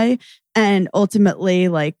this way. And ultimately,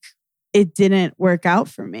 like, it didn't work out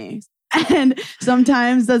for me. And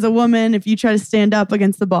sometimes as a woman, if you try to stand up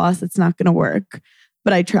against the boss, it's not going to work.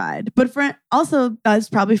 But I tried. But also, that's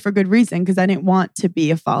probably for good reason, because I didn't want to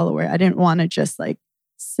be a follower. I didn't want to just like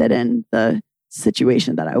sit in the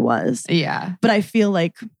situation that I was. Yeah. But I feel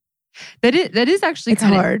like that is actually it's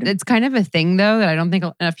hard. It's kind of a thing though that I don't think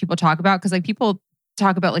enough people talk about, because like people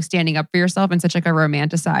talk about like standing up for yourself in such like a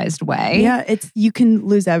romanticized way. Yeah, you can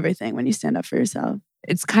lose everything when you stand up for yourself.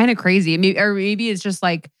 It's kind of crazy. Maybe it's just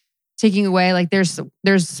like taking away like there's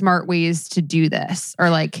smart ways to do this, or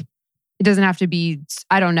like it doesn't have to be,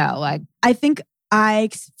 I don't know. Like I think I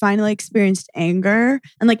finally experienced anger,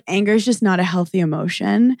 and like anger is just not a healthy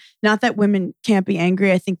emotion. Not that women can't be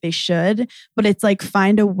angry. I think they should, but it's like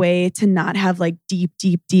find a way to not have like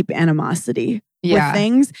deep animosity with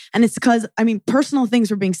things. And it's because, I mean, personal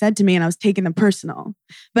things were being said to me and I was taking them personal.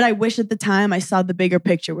 But I wish at the time I saw the bigger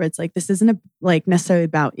picture where it's like, this isn't like necessarily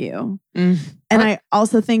about you. And I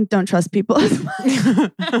also think don't trust people as much,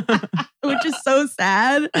 which is so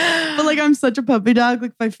sad. But like, I'm such a puppy dog.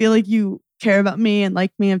 Like if I feel like you care about me and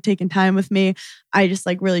like me, have taken time with me, I just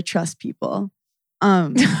like really trust people.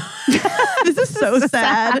 This is so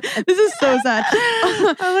sad. This is so sad.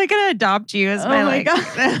 I'm like gonna adopt you as my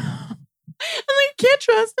God. I'm like, can't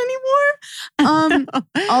trust anymore.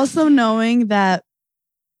 Also knowing that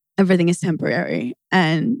everything is temporary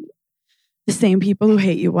and the same people who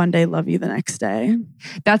hate you one day love you the next day.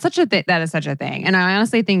 That's such a thing. That is such a thing. And I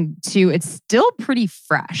honestly think too, it's still pretty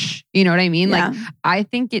fresh. You know what I mean? Yeah. Like, I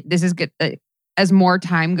think this is good as more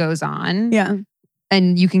time goes on. Yeah.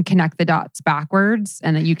 And you can connect the dots backwards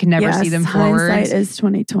and you can never see them forwards. Hindsight is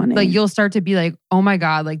 2020. Like you'll start to be like, oh my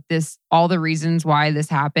God, like this, all the reasons why this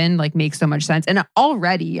happened, like makes so much sense. And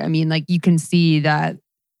already, I mean, like you can see that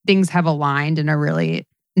things have aligned in a really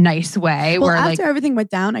nice way. Well, where after like everything went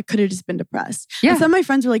down, I could have just been depressed. Yeah. And some of my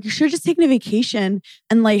friends were like, you should have just taken a vacation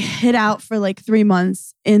and like hid out for like 3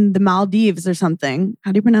 months in the Maldives or something.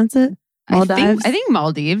 How do you pronounce it? Maldives? I think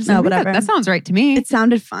Maldives. No, whatever. That sounds right to me. It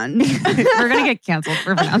sounded fun. We're going to get canceled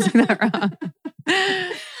for pronouncing that wrong.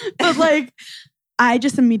 But like, I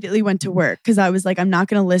just immediately went to work because I was like, I'm not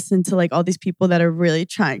going to listen to like all these people that are really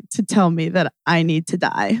trying to tell me that I need to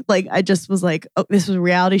die. Like, I just was like, oh, this was a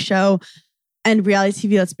reality show, and reality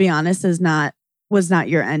TV, let's be honest, was not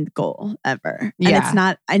your end goal ever. And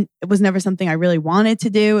it was never something I really wanted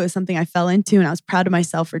to do. It was something I fell into, and I was proud of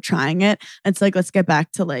myself for trying it. And it's like, let's get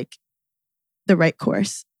back to like the right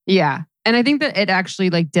course. Yeah. And I think that it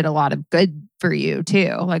actually like did a lot of good for you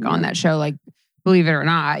too. Like on that show, like, believe it or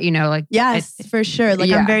not, like... Yes, for sure. Like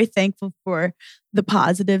I'm very thankful for the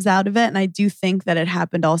positives out of it. And I do think that it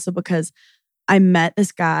happened also because I met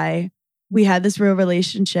this guy. We had this real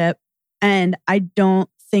relationship. And I don't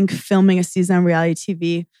think filming a season on reality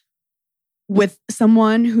TV with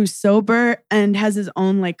someone who's sober and has his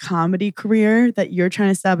own like comedy career that you're trying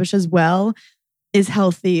to establish as well is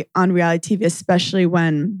healthy on reality TV, especially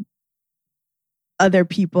when other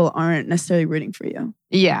people aren't necessarily rooting for you.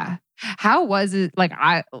 Yeah. How was it?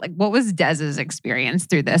 What was Dez's experience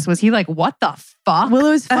through this? Was he like, what the fuck? Well, it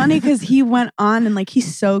was funny because he went on and like,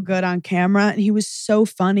 he's so good on camera and he was so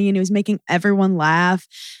funny and he was making everyone laugh.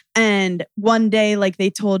 And one day, like they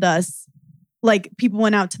told us, like people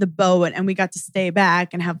went out to the boat and we got to stay back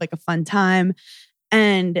and have like a fun time.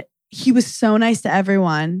 And he was so nice to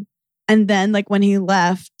everyone. And then like when he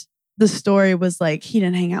left, the story was like, he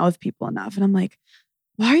didn't hang out with people enough. And I'm like,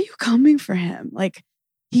 why are you coming for him? Like,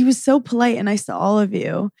 he was so polite and nice to all of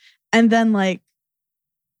you. And then like,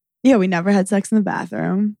 yeah, we never had sex in the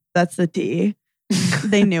bathroom. That's the tea.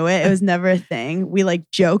 They knew it. It was never a thing. We like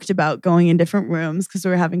joked about going in different rooms because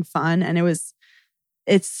we were having fun. And it was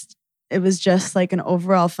just like an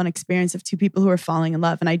overall fun experience of two people who were falling in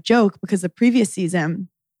love. And I joke because the previous season,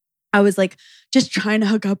 I was like just trying to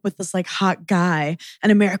hook up with this like hot guy.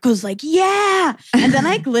 And America was like, yeah. And then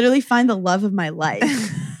I literally find the love of my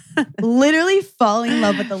life. Literally falling in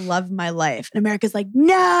love with the love of my life. And America's like,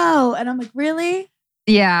 no. And I'm like, really?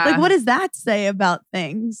 Yeah. Like, what does that say about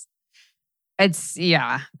things?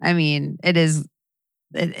 I mean, it is.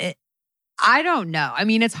 I don't know. I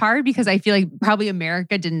mean, it's hard because I feel like probably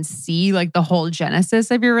America didn't see like the whole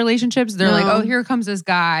genesis of your relationships. They're like, oh, here comes this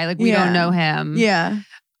guy. Like, we don't know him. Yeah.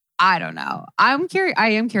 I don't know. I'm curious. I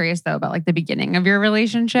am curious though about like the beginning of your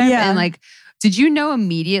relationship. Yeah. And like, did you know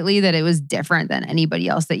immediately that it was different than anybody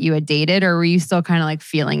else that you had dated? Or were you still kind of like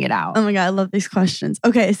feeling it out? Oh my God, I love these questions.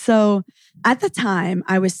 Okay, so at the time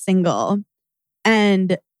I was single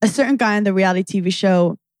and a certain guy on the reality TV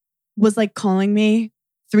show was like calling me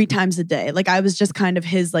 3 times a day. Like I was just kind of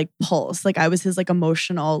his like pulse. Like I was his like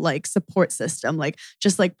emotional like support system, like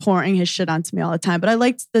just like pouring his shit onto me all the time. But I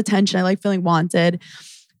liked the attention. I liked feeling wanted.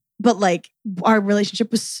 But like our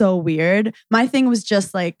relationship was so weird. My thing was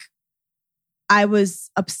just like, I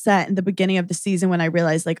was upset in the beginning of the season when I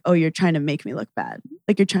realized like, oh, you're trying to make me look bad.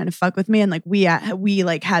 Like you're trying to fuck with me. And like we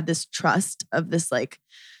like had this trust of this like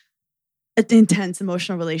intense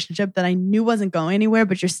emotional relationship that I knew wasn't going anywhere,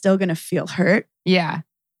 but you're still going to feel hurt. Yeah.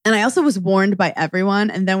 And I also was warned by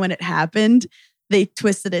everyone. And then when it happened, they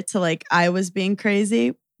twisted it to like I was being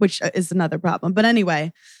crazy, which is another problem. But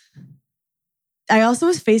anyway, I also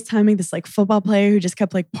was FaceTiming this like football player who just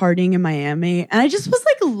kept like partying in Miami. And I just was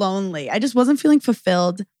like lonely. I just wasn't feeling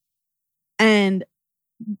fulfilled. And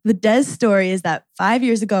the Des story is that 5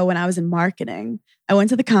 years ago when I was in marketing, I went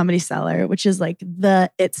to the Comedy Cellar, which is like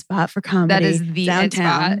the it spot for comedy. That is the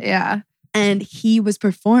downtown. It spot. Yeah. And he was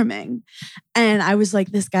performing. And I was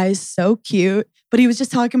like, this guy is so cute. But he was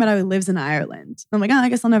just talking about how he lives in Ireland. I'm like, oh, I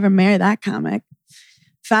guess I'll never marry that comic.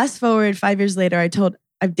 Fast forward 5 years later,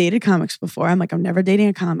 I've dated comics before. I'm like, I'm never dating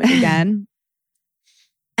a comic again.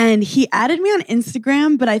 And he added me on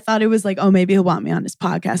Instagram, but I thought it was like, oh, maybe he'll want me on his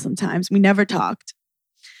podcast sometimes. We never talked.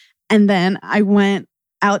 And then I went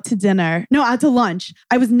out to lunch.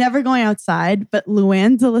 I was never going outside, but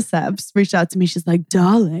Luann de Lesseps reached out to me. She's like,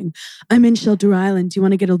 darling, I'm in Shelter Island. Do you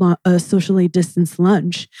want to get a socially distanced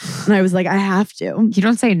lunch? And I was like, I have to. You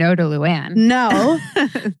don't say no to Luann. No,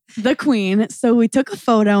 the queen. So we took a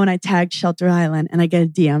photo and I tagged Shelter Island and I get a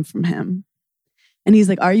DM from him. And he's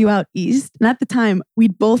like, are you out east? And at the time,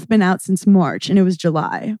 we'd both been out since March and it was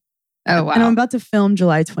July. Oh, wow. And I'm about to film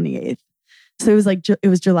July 28th. So it was like, it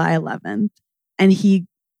was July 11th. And he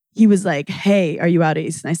was like, hey, are you out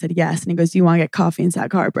east? And I said, yes. And he goes, do you want to get coffee in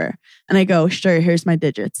Sag Harbor? And I go, sure, here's my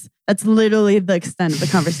digits. That's literally the extent of the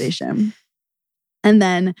conversation. And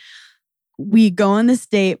then we go on this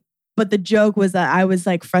date. But the joke was that I was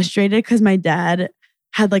like frustrated because my dad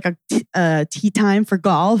had like a tea time for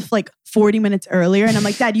golf like 40 minutes earlier. And I'm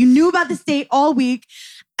like, Dad, you knew about this date all week.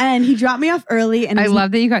 And he dropped me off early. And I love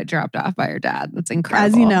that you got dropped off by your dad. That's incredible.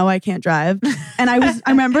 As you know, I can't drive. And I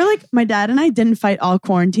remember like my dad and I didn't fight all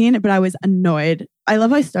quarantine, but I was annoyed. I love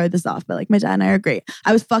how I started this off, but like my dad and I are great.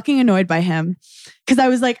 I was fucking annoyed by him because I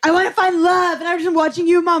was like, I want to find love. And I was just watching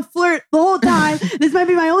you and mom flirt the whole time. This might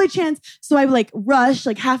be my only chance. So I like rushed,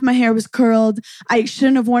 like half my hair was curled. I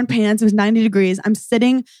shouldn't have worn pants. It was 90 degrees. I'm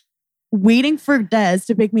sitting waiting for Des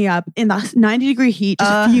to pick me up in the 90-degree heat,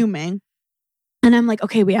 just fuming. And I'm like,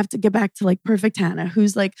 okay, we have to get back to like Perfect Hannah,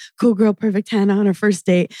 who's like cool girl Perfect Hannah on her first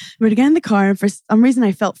date. We would get in the car and for some reason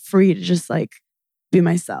I felt free to just like be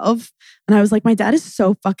myself. And I was like, my dad is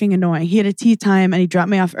so fucking annoying. He had a tea time and he dropped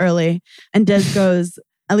me off early. And Des goes,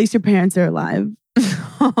 at least your parents are alive.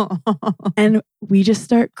 And we just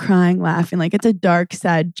start crying, laughing. Like it's a dark,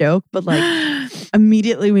 sad joke, but like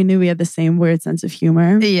immediately we knew we had the same weird sense of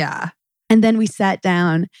humor. Yeah. And then we sat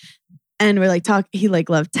down and we're like he like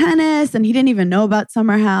loved tennis and he didn't even know about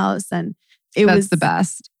Summer House. And That's was the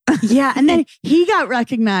best. Yeah. And then he got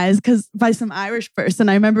recognized by some Irish person.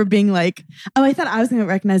 I remember being like, oh, I thought I was going to get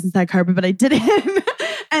recognized inside carpet, but I didn't.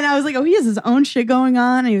 And I was like, oh, he has his own shit going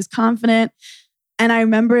on. And he was confident. And I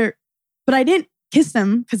remember, but I didn't kiss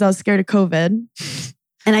him because I was scared of COVID.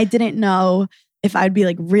 And I didn't know if I'd be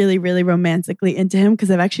like really, really romantically into him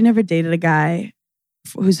because I've actually never dated a guy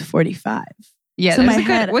who's 45. Yeah.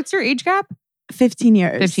 So What's your age gap? 15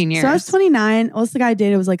 years. 15 years. So I was 29. Also, the guy I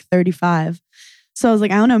dated was like 35. So I was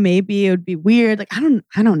like, I don't know, maybe it would be weird. Like, I don't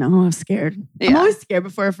know. I was scared. Yeah. I'm always scared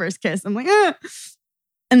before a first kiss. I'm like, eh.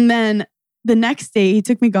 And then the next day he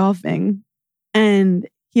took me golfing and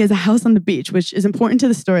he has a house on the beach, which is important to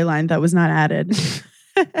the storyline that was not added.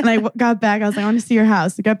 And I got back. I was like, I want to see your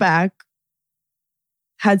house. I got back,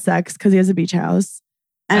 had sex because he has a beach house.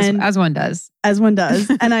 And as one does. As one does.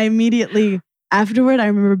 And I immediately, afterward, I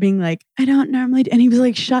remember being like, I don't normally, and he was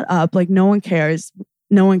like, shut up. Like, no one cares.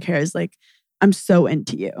 No one cares. Like, I'm so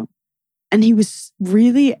into you. And he was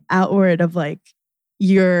really outward of like,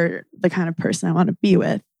 you're the kind of person I want to be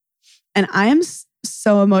with. And I am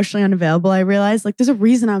so emotionally unavailable. I realized like, there's a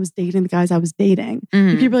reason I was dating the guys I was dating.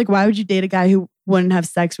 Mm-hmm. People are like, why would you date a guy who wouldn't have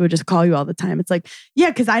sex, who would just call you all the time? It's like,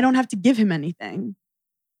 yeah, because I don't have to give him anything.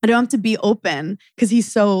 I don't have to be open because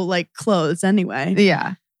he's so like closed anyway.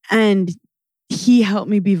 Yeah. And he helped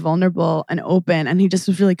me be vulnerable and open. And he just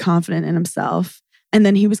was really confident in himself. And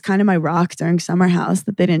then he was kind of my rock during Summer House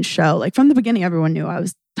that they didn't show. Like from the beginning, everyone knew I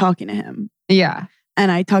was talking to him. Yeah. And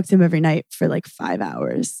I talked to him every night for like 5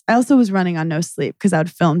 hours. I also was running on no sleep because I would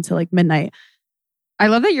film till like midnight. I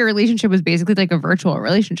love that your relationship was basically like a virtual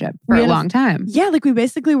relationship for a long time. Yeah, like we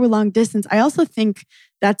basically were long distance. I also think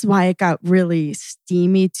that's why it got really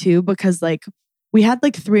steamy too, because like we had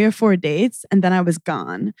like 3 or 4 dates and then I was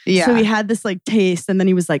gone. Yeah. So we had this like taste and then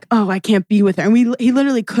he was like, oh, I can't be with her. And he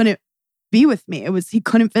literally couldn't be with me. He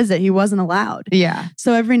couldn't visit. He wasn't allowed. Yeah.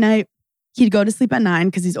 So every night he'd go to sleep at 9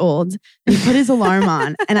 because he's old. And he'd put his alarm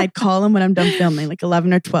on and I'd call him when I'm done filming, like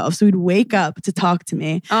 11 or 12. So he'd wake up to talk to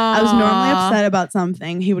me. Aww. I was normally upset about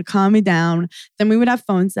something. He would calm me down. Then we would have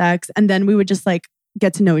phone sex and then we would just like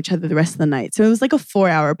get to know each other the rest of the night. So it was like a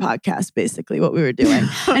 4-hour podcast, basically what we were doing.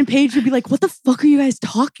 And Paige would be like, what the fuck are you guys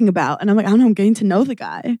talking about? And I'm like, I don't know, I'm getting to know the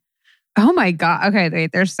guy. Oh my God. Okay,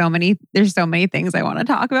 wait, there's so many things I want to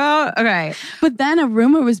talk about. Okay. But then a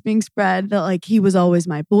rumor was being spread that like he was always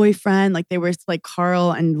my boyfriend. Like they were like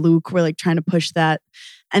Carl and Luke were like trying to push that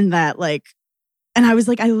and that like, and I was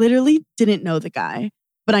like, I literally didn't know the guy,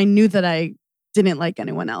 but I knew that I didn't like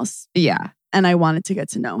anyone else. Yeah. And I wanted to get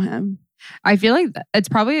to know him. I feel like it's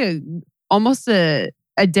probably almost a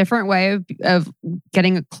different way of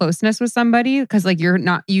getting a closeness with somebody because like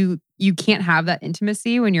you can't have that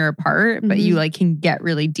intimacy when you're apart, but you like can get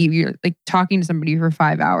really deep. You're like talking to somebody for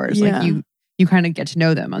 5 hours. Yeah. Like you kind of get to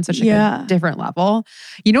know them on such a different level.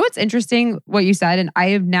 You know what's interesting what you said? And I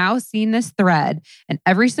have now seen this thread and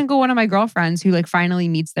every single one of my girlfriends who like finally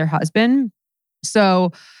meets their husband.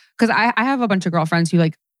 So, because I have a bunch of girlfriends who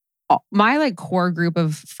like my like core group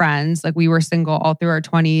of friends, like we were single all through our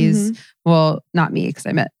 20s. Mm-hmm. Well, not me because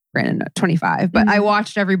I met Brandon at 25, but I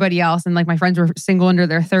watched everybody else and like my friends were single under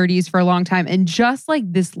their 30s for a long time. And just like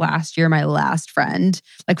this last year, my last friend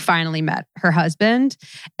like finally met her husband.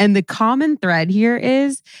 And the common thread here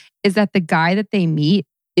is that the guy that they meet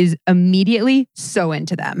is immediately so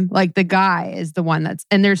into them. Like the guy is the one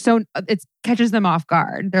and it catches them off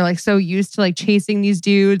guard. They're like so used to like chasing these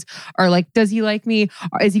dudes or like, does he like me?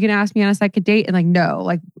 Or is he going to ask me on a second date? And like, no,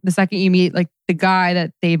 like the second you meet like the guy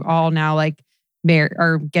that they've all now like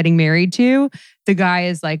are getting married to, the guy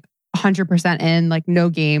is like 100% in, like no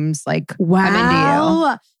games, like wow. I'm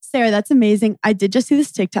into you. Sarah, that's amazing. I did just see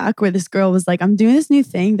this TikTok where this girl was like, I'm doing this new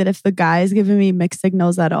thing that if the guy's giving me mixed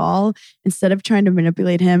signals at all, instead of trying to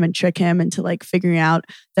manipulate him and trick him into like figuring out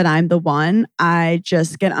that I'm the one, I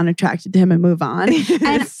just get unattracted to him and move on.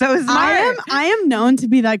 And so smart. I am known to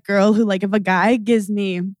be that girl who like, if a guy gives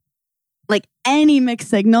me like any mixed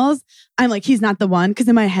signals, I'm like, he's not the one. Because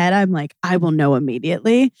in my head, I'm like, I will know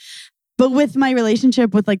immediately. But with my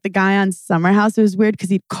relationship with like the guy on Summer House, it was weird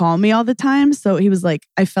because he'd call me all the time. So he was like,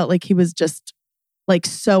 I felt like he was just like,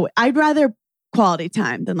 so I'd rather quality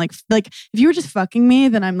time than like if you were just fucking me,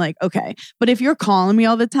 then I'm like, okay. But if you're calling me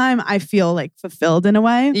all the time, I feel like fulfilled in a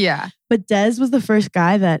way. Yeah. But Des was the first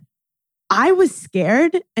guy that I was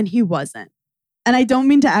scared and he wasn't. And I don't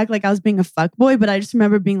mean to act like I was being a fuckboy, but I just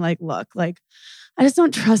remember being like, look, like, I just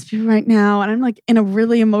don't trust people right now. And I'm like in a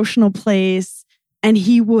really emotional place. And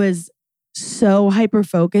he was so hyper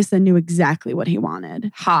focused and knew exactly what he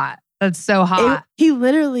wanted. Hot. That's so hot. He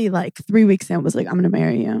literally like 3 weeks in was like, I'm going to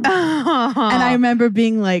marry you. And I remember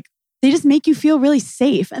being like, they just make you feel really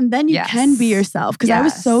safe. And then you can be yourself. Because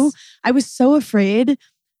I was so afraid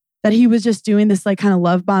that he was just doing this like kind of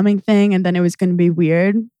love bombing thing. And then it was going to be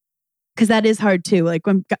weird. Because that is hard too. Like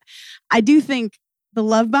when I do think the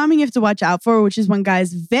love bombing you have to watch out for, which is when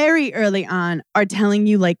guys very early on are telling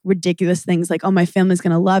you like ridiculous things like, oh, my family's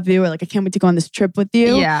going to love you, or like, I can't wait to go on this trip with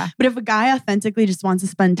you. Yeah. But if a guy authentically just wants to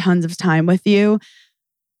spend tons of time with you,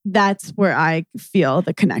 that's where I feel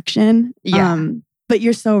the connection. Yeah. But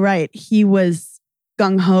you're so right. He was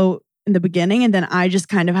gung-ho in the beginning. And then I just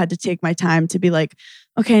kind of had to take my time to be like,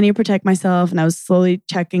 okay, I need to protect myself. And I was slowly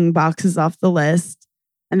checking boxes off the list.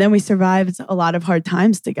 And then we survived a lot of hard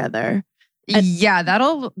times together. Yeah,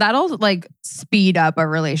 that'll like speed up a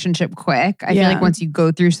relationship quick. I feel like once you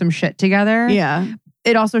go through some shit together,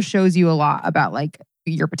 it also shows you a lot about like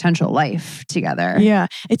your potential life together. Yeah,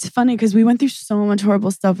 it's funny because we went through so much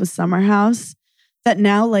horrible stuff with Summer House that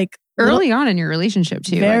now like early on in your relationship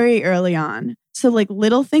too, very early on. So like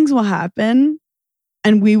little things will happen,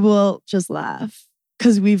 and we will just laugh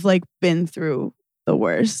because we've like been through the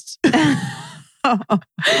worst.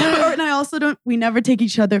 And I also we never take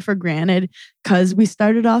each other for granted because we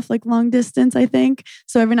started off like long distance, I think.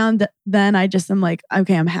 So every now and then I just am like,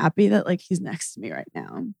 okay, I'm happy that like he's next to me right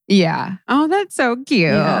now. Yeah. Oh, that's so cute.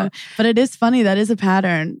 Yeah. But it is funny. That is a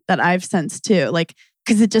pattern that I've sensed too. Like,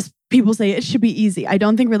 because it just, people say it should be easy. I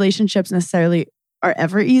don't think relationships necessarily are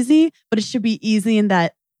ever easy, but it should be easy in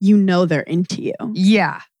that you know they're into you.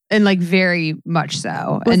 Yeah. And like very much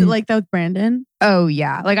so. Was it like that with Brandon? Oh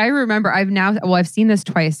yeah. Like I remember I've seen this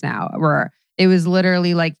twice now where it was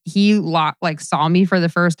literally like he saw me for the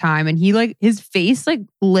first time and he like his face like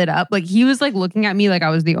lit up. Like he was like looking at me like I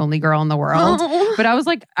was the only girl in the world. But I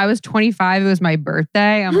was 25. It was my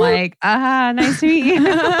birthday. I'm like, nice to meet you.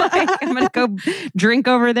 Like, I'm gonna go drink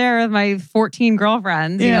over there with my 14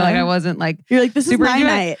 girlfriends. You know, like I wasn't like, you're like, this is my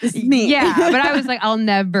night. This is me. Yeah. But I was like, I'll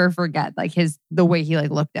never forget like the way he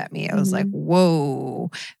like looked at me. I was like,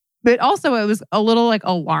 whoa. But also it was a little like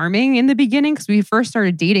alarming in the beginning because we first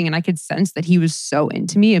started dating and I could sense that he was so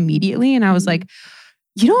into me immediately. And I was like,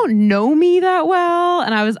 you don't know me that well.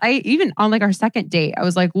 And I even on like our second date, I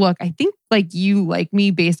was like, look, I think like you like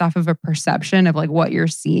me based off of a perception of like what you're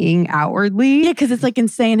seeing outwardly. Yeah, because it's like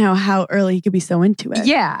insane how early he could be so into it.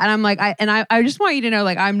 Yeah. And I'm like, I just want you to know,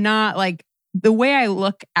 like, I'm not like, the way I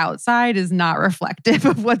look outside is not reflective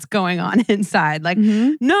of what's going on inside. Like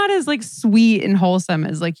not as like sweet and wholesome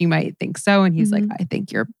as like you might think so. And he's like, I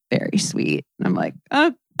think you're very sweet. And I'm like,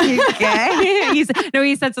 okay. He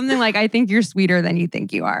said something like, I think you're sweeter than you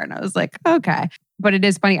think you are. And I was like, okay. But it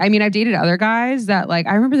is funny. I mean, I've dated other guys that like,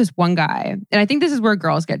 I remember this one guy, and I think this is where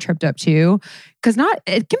girls get tripped up too. Cause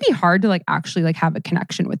it can be hard to like actually like have a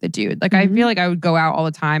connection with a dude. Like I feel like I would go out all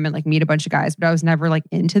the time and like meet a bunch of guys, but I was never like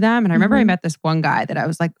into them. And I remember I met this one guy that I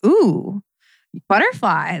was like, ooh,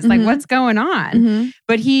 butterflies, like what's going on?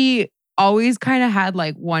 But he always kind of had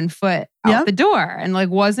like one foot out the door and like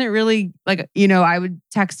wasn't really like, you know, I would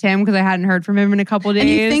text him because I hadn't heard from him in a couple of days.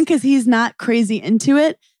 And you think because he's not crazy into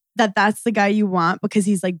it, that's the guy you want because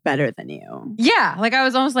he's like better than you. Yeah. Like I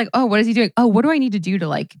was almost like, oh, what is he doing? Oh, what do I need to do to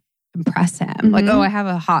like impress him? Like, oh, I have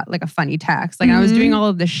a funny text. Like I was doing all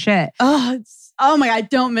of this shit. Oh my God,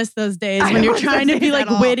 don't miss those days when you're trying to be like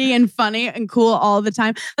witty and funny and cool all the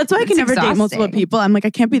time. That's why I can never date multiple people. I'm like,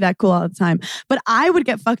 I can't be that cool all the time. But I would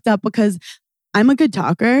get fucked up because I'm a good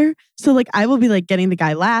talker. So like I will be like getting the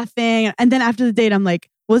guy laughing. And then after the date, I'm like,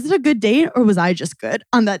 was it a good date or was I just good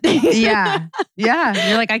on that date? Yeah. Yeah.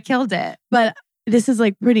 You're like, I killed it. But this is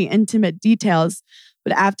like pretty intimate details.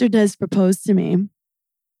 But after Des proposed to me,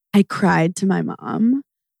 I cried to my mom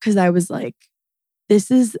because I was like, this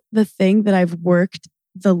is the thing that I've worked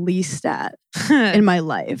the least at in my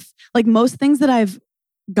life. Like most things that I've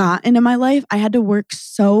gotten in my life, I had to work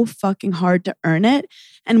so fucking hard to earn it.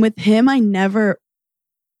 And with him, I never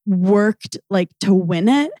worked like to win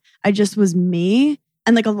it. I just was me.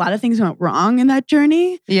 And like a lot of things went wrong in that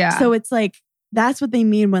journey. Yeah. So it's like, that's what they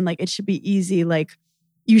mean when like it should be easy. Like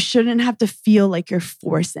you shouldn't have to feel like you're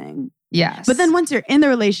forcing. Yes. But then once you're in the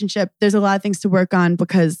relationship, there's a lot of things to work on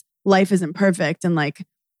because life isn't perfect. And like,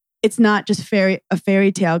 it's not just a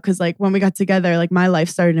fairy tale. Cause like when we got together, like my life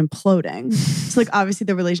started imploding. So like obviously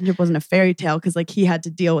the relationship wasn't a fairy tale because like he had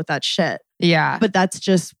to deal with that shit. Yeah. But that's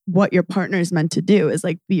just what your partner is meant to do, is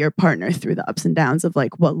like be your partner through the ups and downs of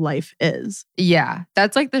like what life is. Yeah.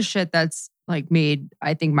 That's like the shit that's like made,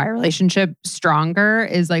 I think, my relationship stronger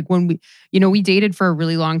is like when we dated for a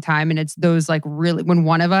really long time, and it's those like really, when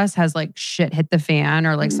one of us has like shit hit the fan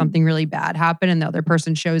or like something really bad happen and the other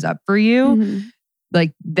person shows up for you,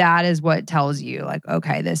 like that is what tells you like,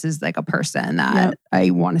 okay, this is like a person that I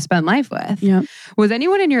want to spend life with. Yep. Was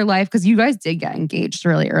anyone in your life, because you guys did get engaged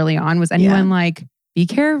really early on, was anyone like, be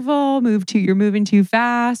careful, you're moving too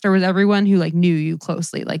fast? Or was everyone who like knew you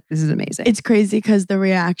closely like, this is amazing? It's crazy because the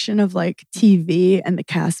reaction of like TV and the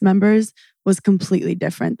cast members was completely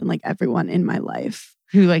different than like everyone in my life.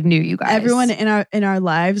 Who like knew you guys? Everyone in our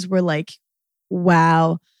lives were like,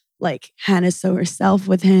 wow, like Hannah's so herself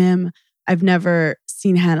with him. I've never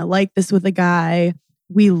seen Hannah like this with a guy.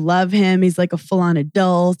 We love him. He's like a full-on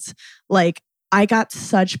adult. Like I got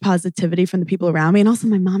such positivity from the people around me. And also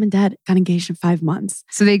my mom and dad got engaged in 5 months.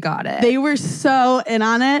 So they got it. They were so in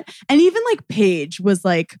on it. And even like Paige was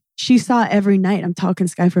like, she saw every night I'm talking to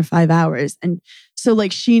this guy for 5 hours. And so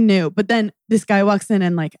like she knew. But then this guy walks in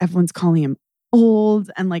and like everyone's calling him old.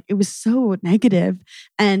 And like it was so negative.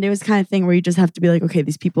 And it was kind of thing where you just have to be like, okay,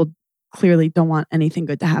 these people clearly don't want anything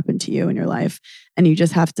good to happen to you in your life. And you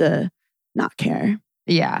just have to not care.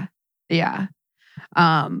 Yeah. Yeah.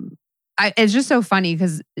 It's just so funny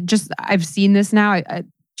because I've seen this now. I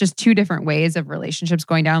just two different ways of relationships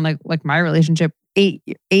going down. Like my relationship, 8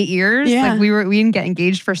 years. Yeah. Like we didn't get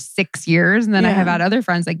engaged for 6 years, and then I have had other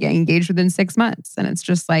friends that get engaged within 6 months, and it's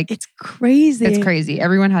just like it's crazy. It's crazy.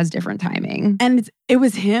 Everyone has different timing, and it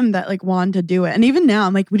was him that like wanted to do it. And even now,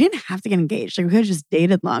 I'm like, we didn't have to get engaged. Like we could have just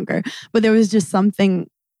dated longer, but there was just something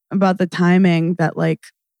about the timing that like.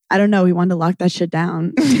 I don't know. He wanted to lock that shit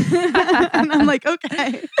down. And I'm like,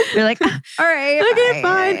 okay. You're like, all right. Okay,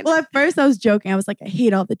 fine. Well, at first I was joking. I was like, I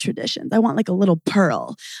hate all the traditions. I want like a little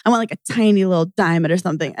pearl. I want like a tiny little diamond or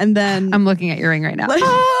something. And then I'm looking at your ring right now. Like,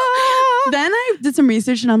 then I did some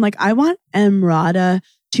research and I'm like, I want Emrata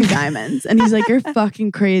 2 diamonds. And he's like, you're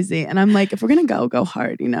fucking crazy. And I'm like, if we're going to go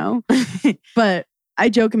hard, you know? But I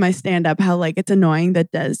joke in my stand-up how like it's annoying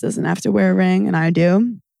that Des doesn't have to wear a ring and I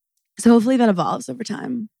do. So hopefully that evolves over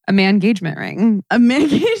time. A man engagement ring. A man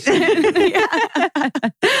engagement.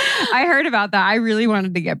 I heard about that. I really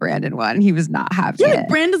wanted to get Brandon one. He was not having it.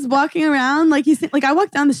 Brandon's walking around like I walk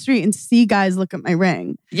down the street and see guys look at my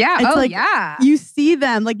ring. Yeah. It's yeah. You see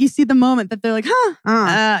them, like you see the moment that they're like,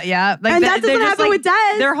 huh? Yeah. Like and that doesn't happen with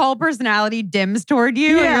Des. Their whole personality dims toward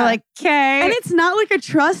you. Yeah. And you're like, okay. And it's not like a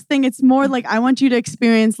trust thing. It's more like, I want you to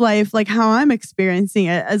experience life like how I'm experiencing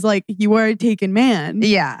it as like you are a taken man.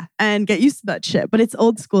 Yeah. And get used to that shit. But it's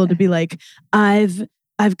old school to be like, I've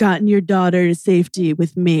gotten your daughter to safety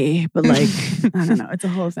with me. But like, I don't know. It's a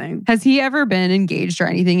whole thing. Has he ever been engaged or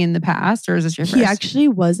anything in the past? Or is this your first? He actually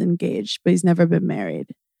was engaged, but he's never been married.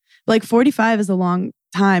 Like 45 is a long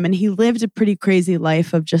time. And he lived a pretty crazy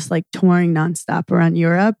life of just like touring nonstop around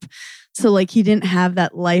Europe. So like he didn't have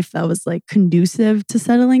that life that was like conducive to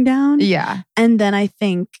settling down. Yeah. And then I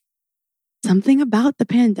think something about the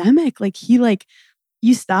pandemic, like he like,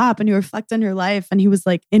 you stop and you reflect on your life. And he was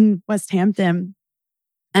like in West Hampton.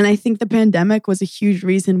 And I think the pandemic was a huge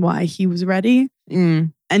reason why he was ready.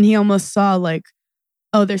 And he almost saw like,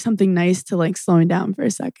 oh, there's something nice to like slowing down for a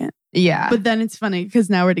second. Yeah. But then it's funny because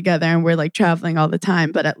now we're together and we're like traveling all the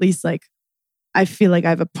time. But at least like, I feel like I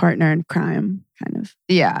have a partner in crime, kind of.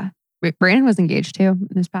 Yeah. Brandon was engaged too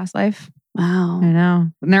in his past life. Wow. I know.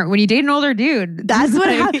 When you date an older dude. That's what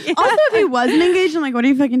happened. Also, if he wasn't engaged, I'm like, what are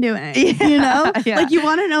you fucking doing? Yeah, you know? Yeah. Like, you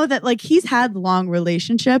want to know that, like, he's had long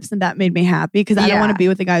relationships and that made me happy because I don't want to be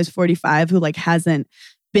with a guy who's 45 who, like, hasn't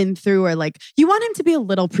been through or, like, you want him to be a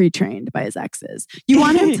little pre-trained by his exes. You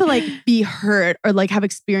want him to, like, be hurt or, like, have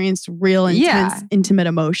experienced real, intense, intimate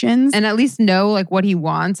emotions. And at least know, like, what he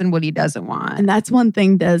wants and what he doesn't want. And that's one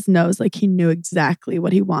thing Des knows. Like, he knew exactly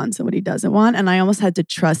what he wants and what he doesn't want. And I almost had to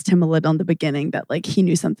trust him a little in the beginning that, like, he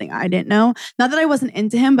knew something I didn't know. Not that I wasn't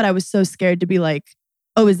into him, but I was so scared to be like,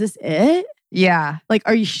 oh, is this it? Yeah. Like,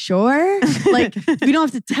 are you sure? Like, we don't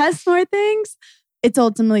have to test more things? it's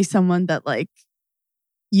ultimately someone that like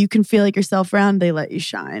you can feel like yourself around, they let you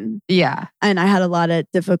shine. Yeah. And I had a lot of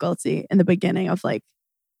difficulty in the beginning of like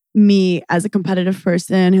me as a competitive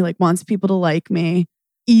person who like wants people to like me,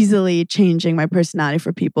 easily changing my personality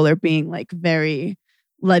for people or being like very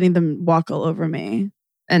letting them walk all over me.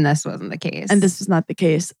 And this wasn't the case. And this was not the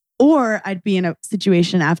case. Or I'd be in a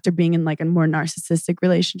situation after being in like a more narcissistic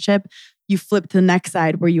relationship, you flip to the next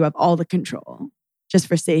side where you have all the control just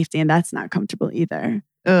for safety. And that's not comfortable either.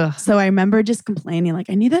 Ugh. So I remember just complaining,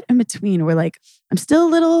 like, I need that in between where like, I'm still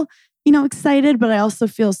a little, excited, but I also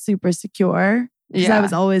feel super secure because I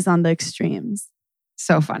was always on the extremes.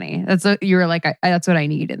 So funny. You were like, that's what I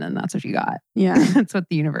need. And then that's what you got. Yeah. That's what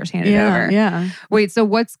the universe handed over. Yeah. Wait, so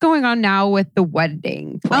what's going on now with the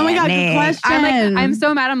wedding planning? Oh my God, good question. I'm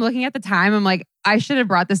so mad. I'm looking at the time. I'm like, I should have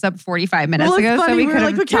brought this up 45 minutes ago. Funny. So we were could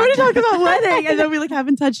like, but can we talk about wedding? And then we like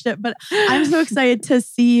haven't touched it. But I'm so excited to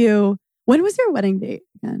see you. When was your wedding date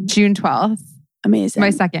again? June 12th. Amazing. My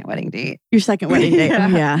second wedding date. Your second wedding date.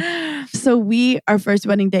 Yeah. So our first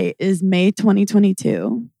wedding date is May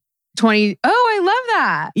 2022. Oh, I love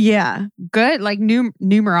that. Yeah. Good. Like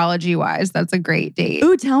numerology wise, that's a great date.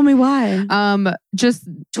 Ooh, tell me why. Just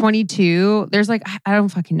 22. There's like, I don't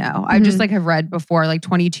fucking know. I just like have read before, like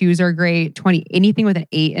 22s are great. Anything with an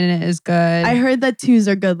 8 in it is good. I heard that 2s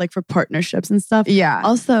are good, like for partnerships and stuff. Yeah.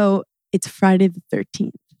 Also, it's Friday the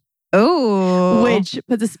 13th. Oh. Which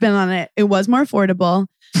puts a spin on it. It was more affordable.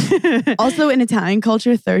 Also, in Italian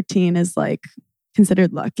culture, 13 is like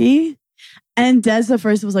considered lucky. And Des at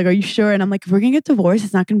first was like, are you sure? And I'm like, if we're going to get divorced,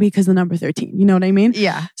 it's not going to be because of the number 13. You know what I mean?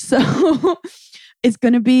 Yeah. So it's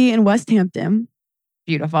going to be in West Hampton.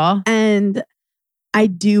 Beautiful. And I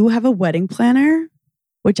do have a wedding planner,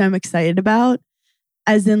 which I'm excited about.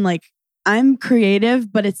 As in like, I'm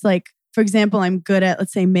creative, but it's like, for example, I'm good at,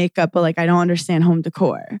 let's say, makeup, but like, I don't understand home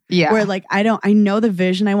decor. Yeah. Where like, I know the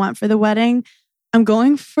vision I want for the wedding. I'm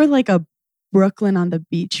going for like a Brooklyn on the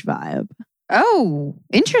beach vibe. Oh,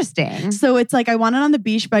 interesting. So it's like, I want it on the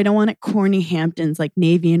beach, but I don't want it corny Hamptons, like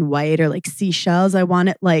navy and white or like seashells. I want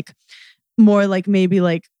it like more like maybe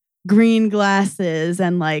like green glasses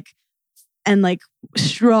and like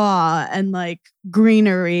straw and like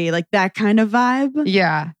greenery, like that kind of vibe.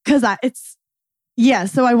 Yeah. Cause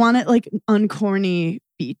so I want it like uncorny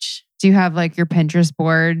beach. Do you have like your Pinterest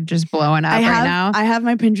board just blowing up right now? I have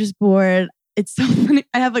my Pinterest board. It's so funny.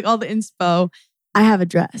 I have like all the inspo. I have a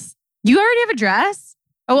dress. You already have a dress?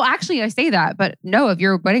 Oh, well, actually, I say that, but no, if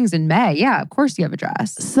your wedding's in May, yeah, of course you have a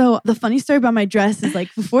dress. So the funny story about my dress is like,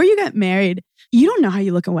 before you get married, you don't know how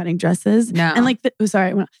you look in wedding dresses. No. And like,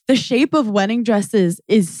 the shape of wedding dresses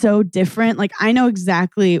is so different. Like, I know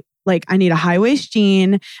exactly, like, I need a high waist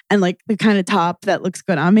jean and like the kind of top that looks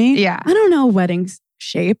good on me. Yeah. I don't know wedding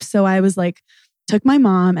shape. So I was like, took my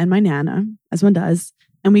mom and my Nana, as one does,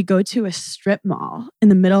 and we go to a strip mall in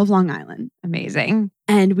the middle of Long Island. Amazing.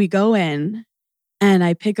 And we go in and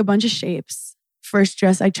I pick a bunch of shapes. First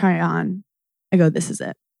dress I try on, I go, this is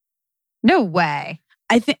it. No way.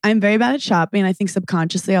 I think I'm very bad at shopping. I think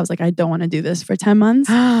subconsciously I was like, I don't want to do this for 10 months.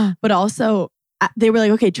 But also they were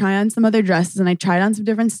like, okay, try on some other dresses. And I tried on some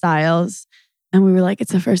different styles. And we were like,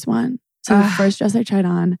 it's the first one. So the first dress I tried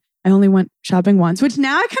on, I only went shopping once, which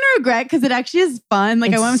now I kind of regret because it actually is fun.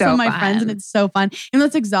 Like I went with some of my friends and it's so fun. Even though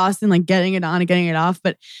it's exhausting, like getting it on and getting it off,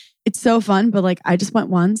 but it's so fun. But like I just went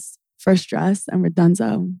once, first dress, and we're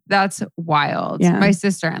donezo. That's wild. Yeah. My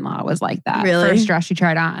sister-in-law was like that. Really? First dress she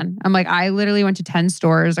tried on. I'm like, I literally went to 10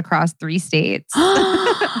 stores across 3 states.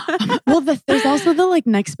 Well, there's also the like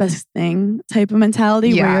next best thing type of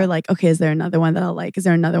mentality where you're like, okay, is there another one that I'll like? Is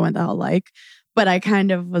there another one that I'll like? But I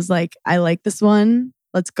kind of was like, I like this one.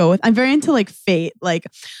 Let's go with. I'm very into like fate. Like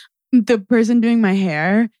the person doing my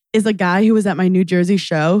hair is a guy who was at my New Jersey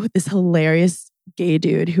show. This hilarious gay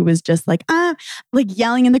dude who was just like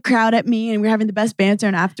yelling in the crowd at me, and we were having the best banter.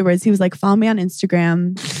 And afterwards, he was like, "Follow me on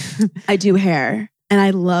Instagram. I do hair." And I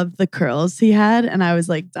loved the curls he had, and I was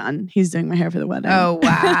like, "Done. He's doing my hair for the wedding." Oh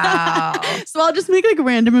wow! So I'll just make like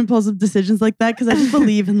random impulsive decisions like that because I just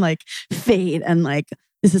believe in like fate and like.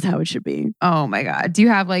 This is how it should be. Oh my God. Do you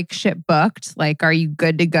have like shit booked? Like, are you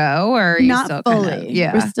good to go or are you not still fully? Kind of,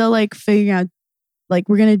 yeah. We're still like figuring out, like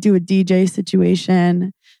we're going to do a DJ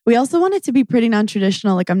situation. We also want it to be pretty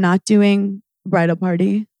non-traditional. Like I'm not doing bridal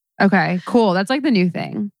party. Okay, cool. That's like the new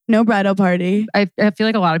thing. No bridal party. I feel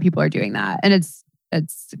like a lot of people are doing that and it's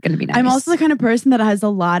going to be nice. I'm also the kind of person that has a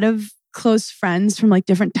lot of close friends from like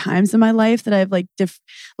different times in my life that I have like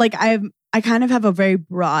I kind of have a very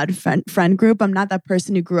broad friend group. I'm not that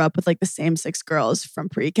person who grew up with like the same 6 girls from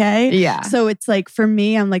pre-K. Yeah. So it's like, for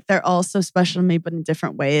me, I'm like, they're all so special to me, but in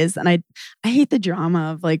different ways. And I hate the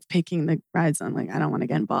drama of like picking the brides. I'm like, I don't want to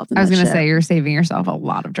get involved in that I was going to shit. say, you're saving yourself a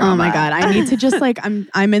lot of drama. Oh my God. I need to just like,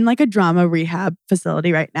 I'm in like a drama rehab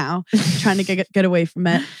facility right now, trying to get away from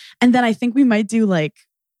it. And then I think we might do like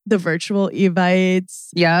the virtual Evites.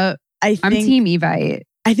 Yeah. I'm team Evite.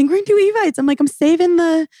 I think we're gonna do Evites. I'm like, I'm saving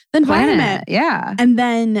the environment. Planet. Yeah. And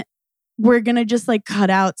then we're gonna just like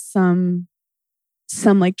cut out some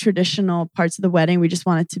like traditional parts of the wedding. We just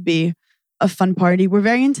want it to be a fun party. We're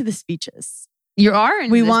very into the speeches. You are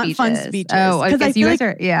into We the want speeches. fun speeches. Oh, I guess you guys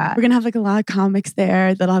are, yeah. We're gonna have like a lot of comics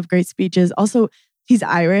there that'll have great speeches. Also, he's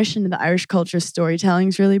Irish, and the Irish culture, storytelling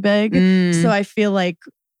is really big. So I feel like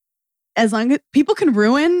as long as people can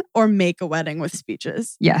ruin or make a wedding with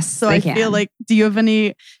speeches. Yes. So I feel like, do you have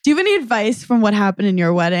any advice from what happened in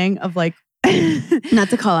your wedding of like, not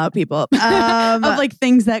to call out people, of like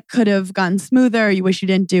things that could have gone smoother or you wish you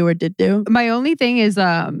didn't do or did do? My only thing is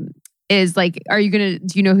like, do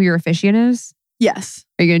you know who your officiant is? Yes.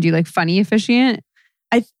 Are you going to do like funny officiant?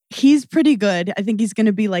 He's pretty good. I think he's going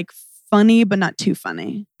to be like funny, but not too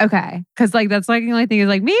funny. Okay. Cause like, that's like the only thing is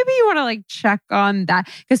like, maybe you want to like check on that.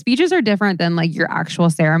 Cause speeches are different than like your actual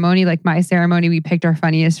ceremony. Like my ceremony, we picked our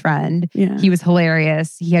funniest friend. Yeah. He was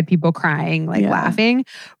hilarious. He had people crying, like laughing,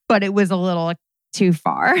 but it was a little too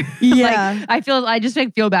far. Yeah. Like, I just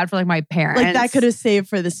like feel bad for like my parents. Like that could have saved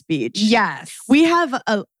for the speech. Yes. We have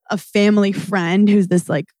a family friend who's this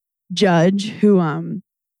like judge who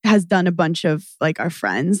has done a bunch of like our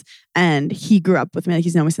friends, and he grew up with me. Like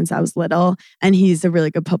he's known me since I was little, and he's a really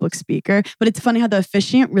good public speaker. But it's funny how the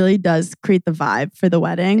officiant really does create the vibe for the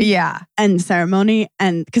wedding, and ceremony,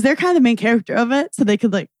 and because they're kind of the main character of it, so they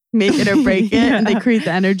could like make it or break it, and they create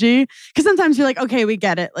the energy. Because sometimes you're like, okay, we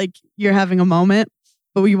get it, like you're having a moment,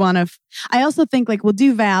 but we want to. I also think like we'll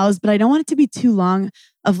do vows, but I don't want it to be too long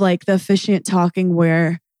of like the officiant talking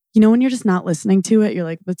where, you know, when you're just not listening to it, you're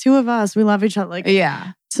like, the two of us, we love each other. Like,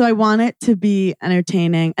 yeah. So I want it to be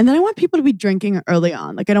entertaining. And then I want people to be drinking early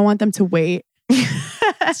on. Like, I don't want them to wait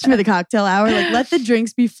for the cocktail hour. Like, let the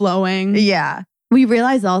drinks be flowing. Yeah. We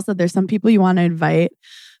realize also there's some people you want to invite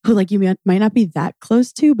who like you might not be that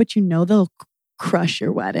close to, but you know they'll crush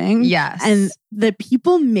your wedding. Yes. And the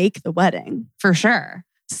people make the wedding. For sure.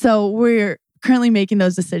 So we're currently making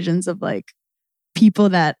those decisions of like people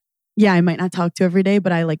that, yeah, I might not talk to every day,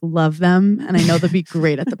 but I like love them and I know they'll be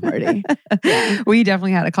great at the party. We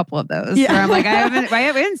definitely had a couple of those. Yeah. Where I'm like, I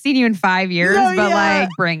haven't seen you in 5 years, but like,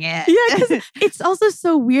 bring it. Yeah, because it's also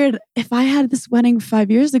so weird. If I had this wedding 5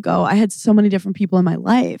 years ago, I had so many different people in my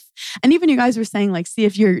life. And even you guys were saying like, see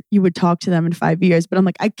if you would talk to them in 5 years. But I'm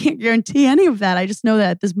like, I can't guarantee any of that. I just know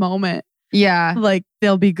that at this moment, yeah, like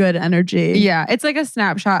there'll be good energy. Yeah, it's like a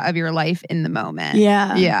snapshot of your life in the moment.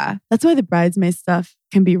 Yeah. Yeah. That's why the bridesmaid stuff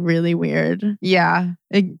can be really weird. Yeah.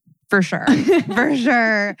 For sure. For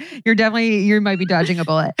sure. You might be dodging a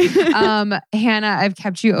bullet. Hannah, I've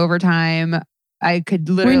kept you over time. I could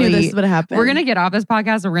literally. We knew this would happen. We're going to get off this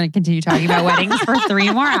podcast and we're going to continue talking about weddings for 3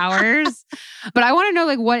 more hours. But I want to know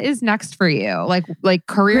like what is next for you? Like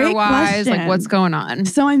career wise, like what's going on?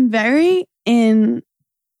 So I'm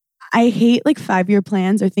I hate like 5-year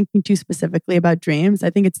plans or thinking too specifically about dreams. I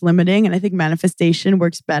think it's limiting, and I think manifestation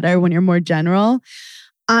works better when you're more general.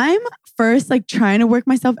 I'm first like trying to work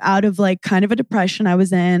myself out of like kind of a depression I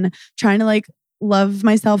was in, trying to like love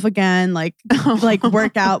myself again, like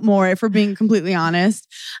work out more if we're being completely honest.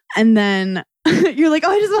 And then you're like,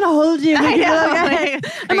 oh, I just want to hold you. I know.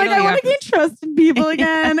 I'm like, I want to gain trust in people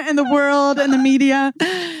again, in the world and the media.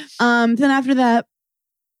 Then after that,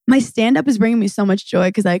 my stand-up is bringing me so much joy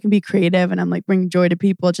because I can be creative and I'm like bringing joy to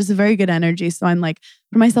people. It's just a very good energy. So I'm like,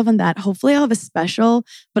 put myself on that. Hopefully I'll have a special,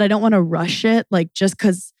 but I don't want to rush it. Like just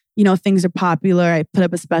because, you know, things are popular, I put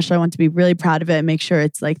up a special. I want to be really proud of it and make sure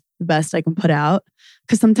it's like the best I can put out.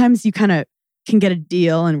 Because sometimes you kind of can get a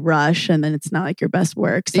deal and rush and then it's not like your best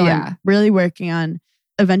work. So I'm really working on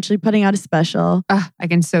eventually putting out a special. I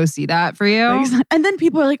can so see that for you. And then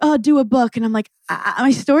people are like, oh, do a book. And I'm like,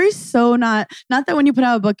 my story's so not that when you put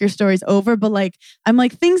out a book, your story's over, but like, I'm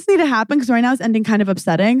like, things need to happen because right now it's ending kind of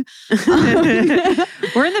upsetting.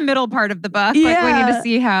 We're in the middle part of the book. Yeah. Like we need to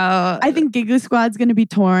see how. I think Giggly Squad's going to be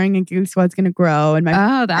touring and Giggly Squad's going to grow. And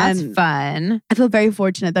that's fun. I feel very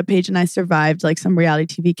fortunate that Paige and I survived like some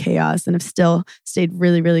reality TV chaos and have still stayed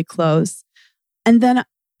really, really close. And then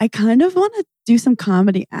I kind of want to do some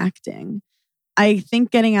comedy acting. I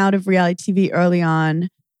think getting out of reality TV early on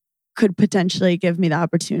could potentially give me the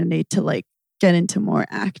opportunity to like get into more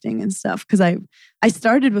acting and stuff because I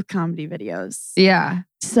started with comedy videos. Yeah.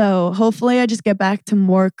 So hopefully I just get back to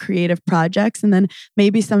more creative projects and then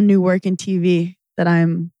maybe some new work in TV that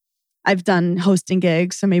I've done hosting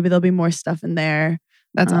gigs. So maybe there'll be more stuff in there.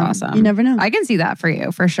 That's awesome. You never know. I can see that for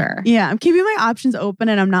you for sure. Yeah. I'm keeping my options open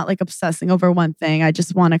and I'm not like obsessing over one thing. I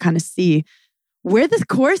just want to kind of see where this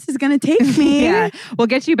course is going to take me. Yeah. We'll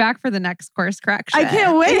get you back for the next course correction. I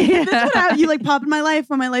can't wait. This is what happens. You like pop in my life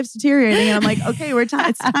when my life's deteriorating. And I'm like, okay,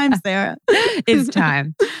 it's time, Sarah. It's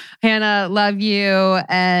time. Hannah, love you.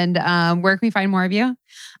 And where can we find more of you?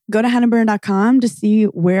 Go to hannahbyrne.com to see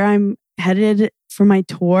where I'm headed for my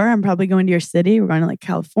tour. I'm probably going to your city. We're going to like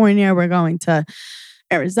California. We're going to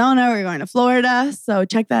Arizona. We're going to Florida. So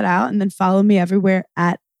check that out. And then follow me everywhere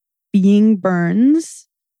at Being Burns.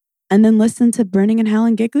 And then listen to Burning in Hell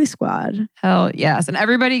and Giggly Squad. Hell yes. And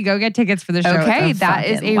everybody go get tickets for the show. Okay, that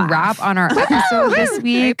is a wrap on our episode this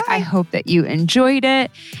week. I hope that you enjoyed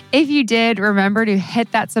it. If you did, remember to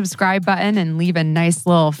hit that subscribe button and leave a nice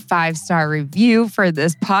little 5-star review for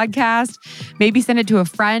this podcast. Maybe send it to a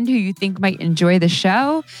friend who you think might enjoy the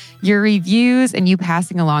show. Your reviews and you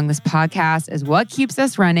passing along this podcast is what keeps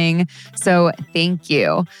us running. So thank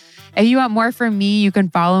you. If you want more from me, you can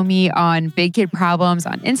follow me on Big Kid Problems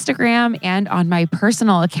on Instagram and on my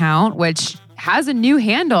personal account, which has a new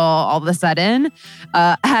handle all of a sudden,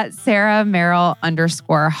 at Sarah Merrill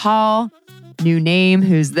 _Hall. New name,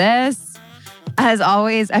 who's this? As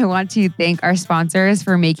always, I want to thank our sponsors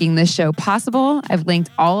for making this show possible. I've linked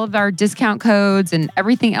all of our discount codes and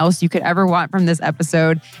everything else you could ever want from this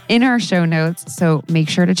episode in our show notes, so make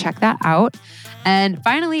sure to check that out. And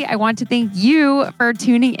finally, I want to thank you for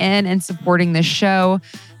tuning in and supporting this show.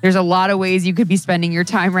 There's a lot of ways you could be spending your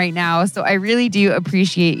time right now, so I really do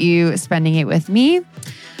appreciate you spending it with me.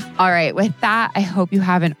 All right, with that, I hope you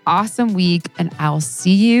have an awesome week, and I'll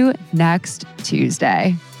see you next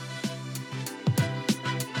Tuesday.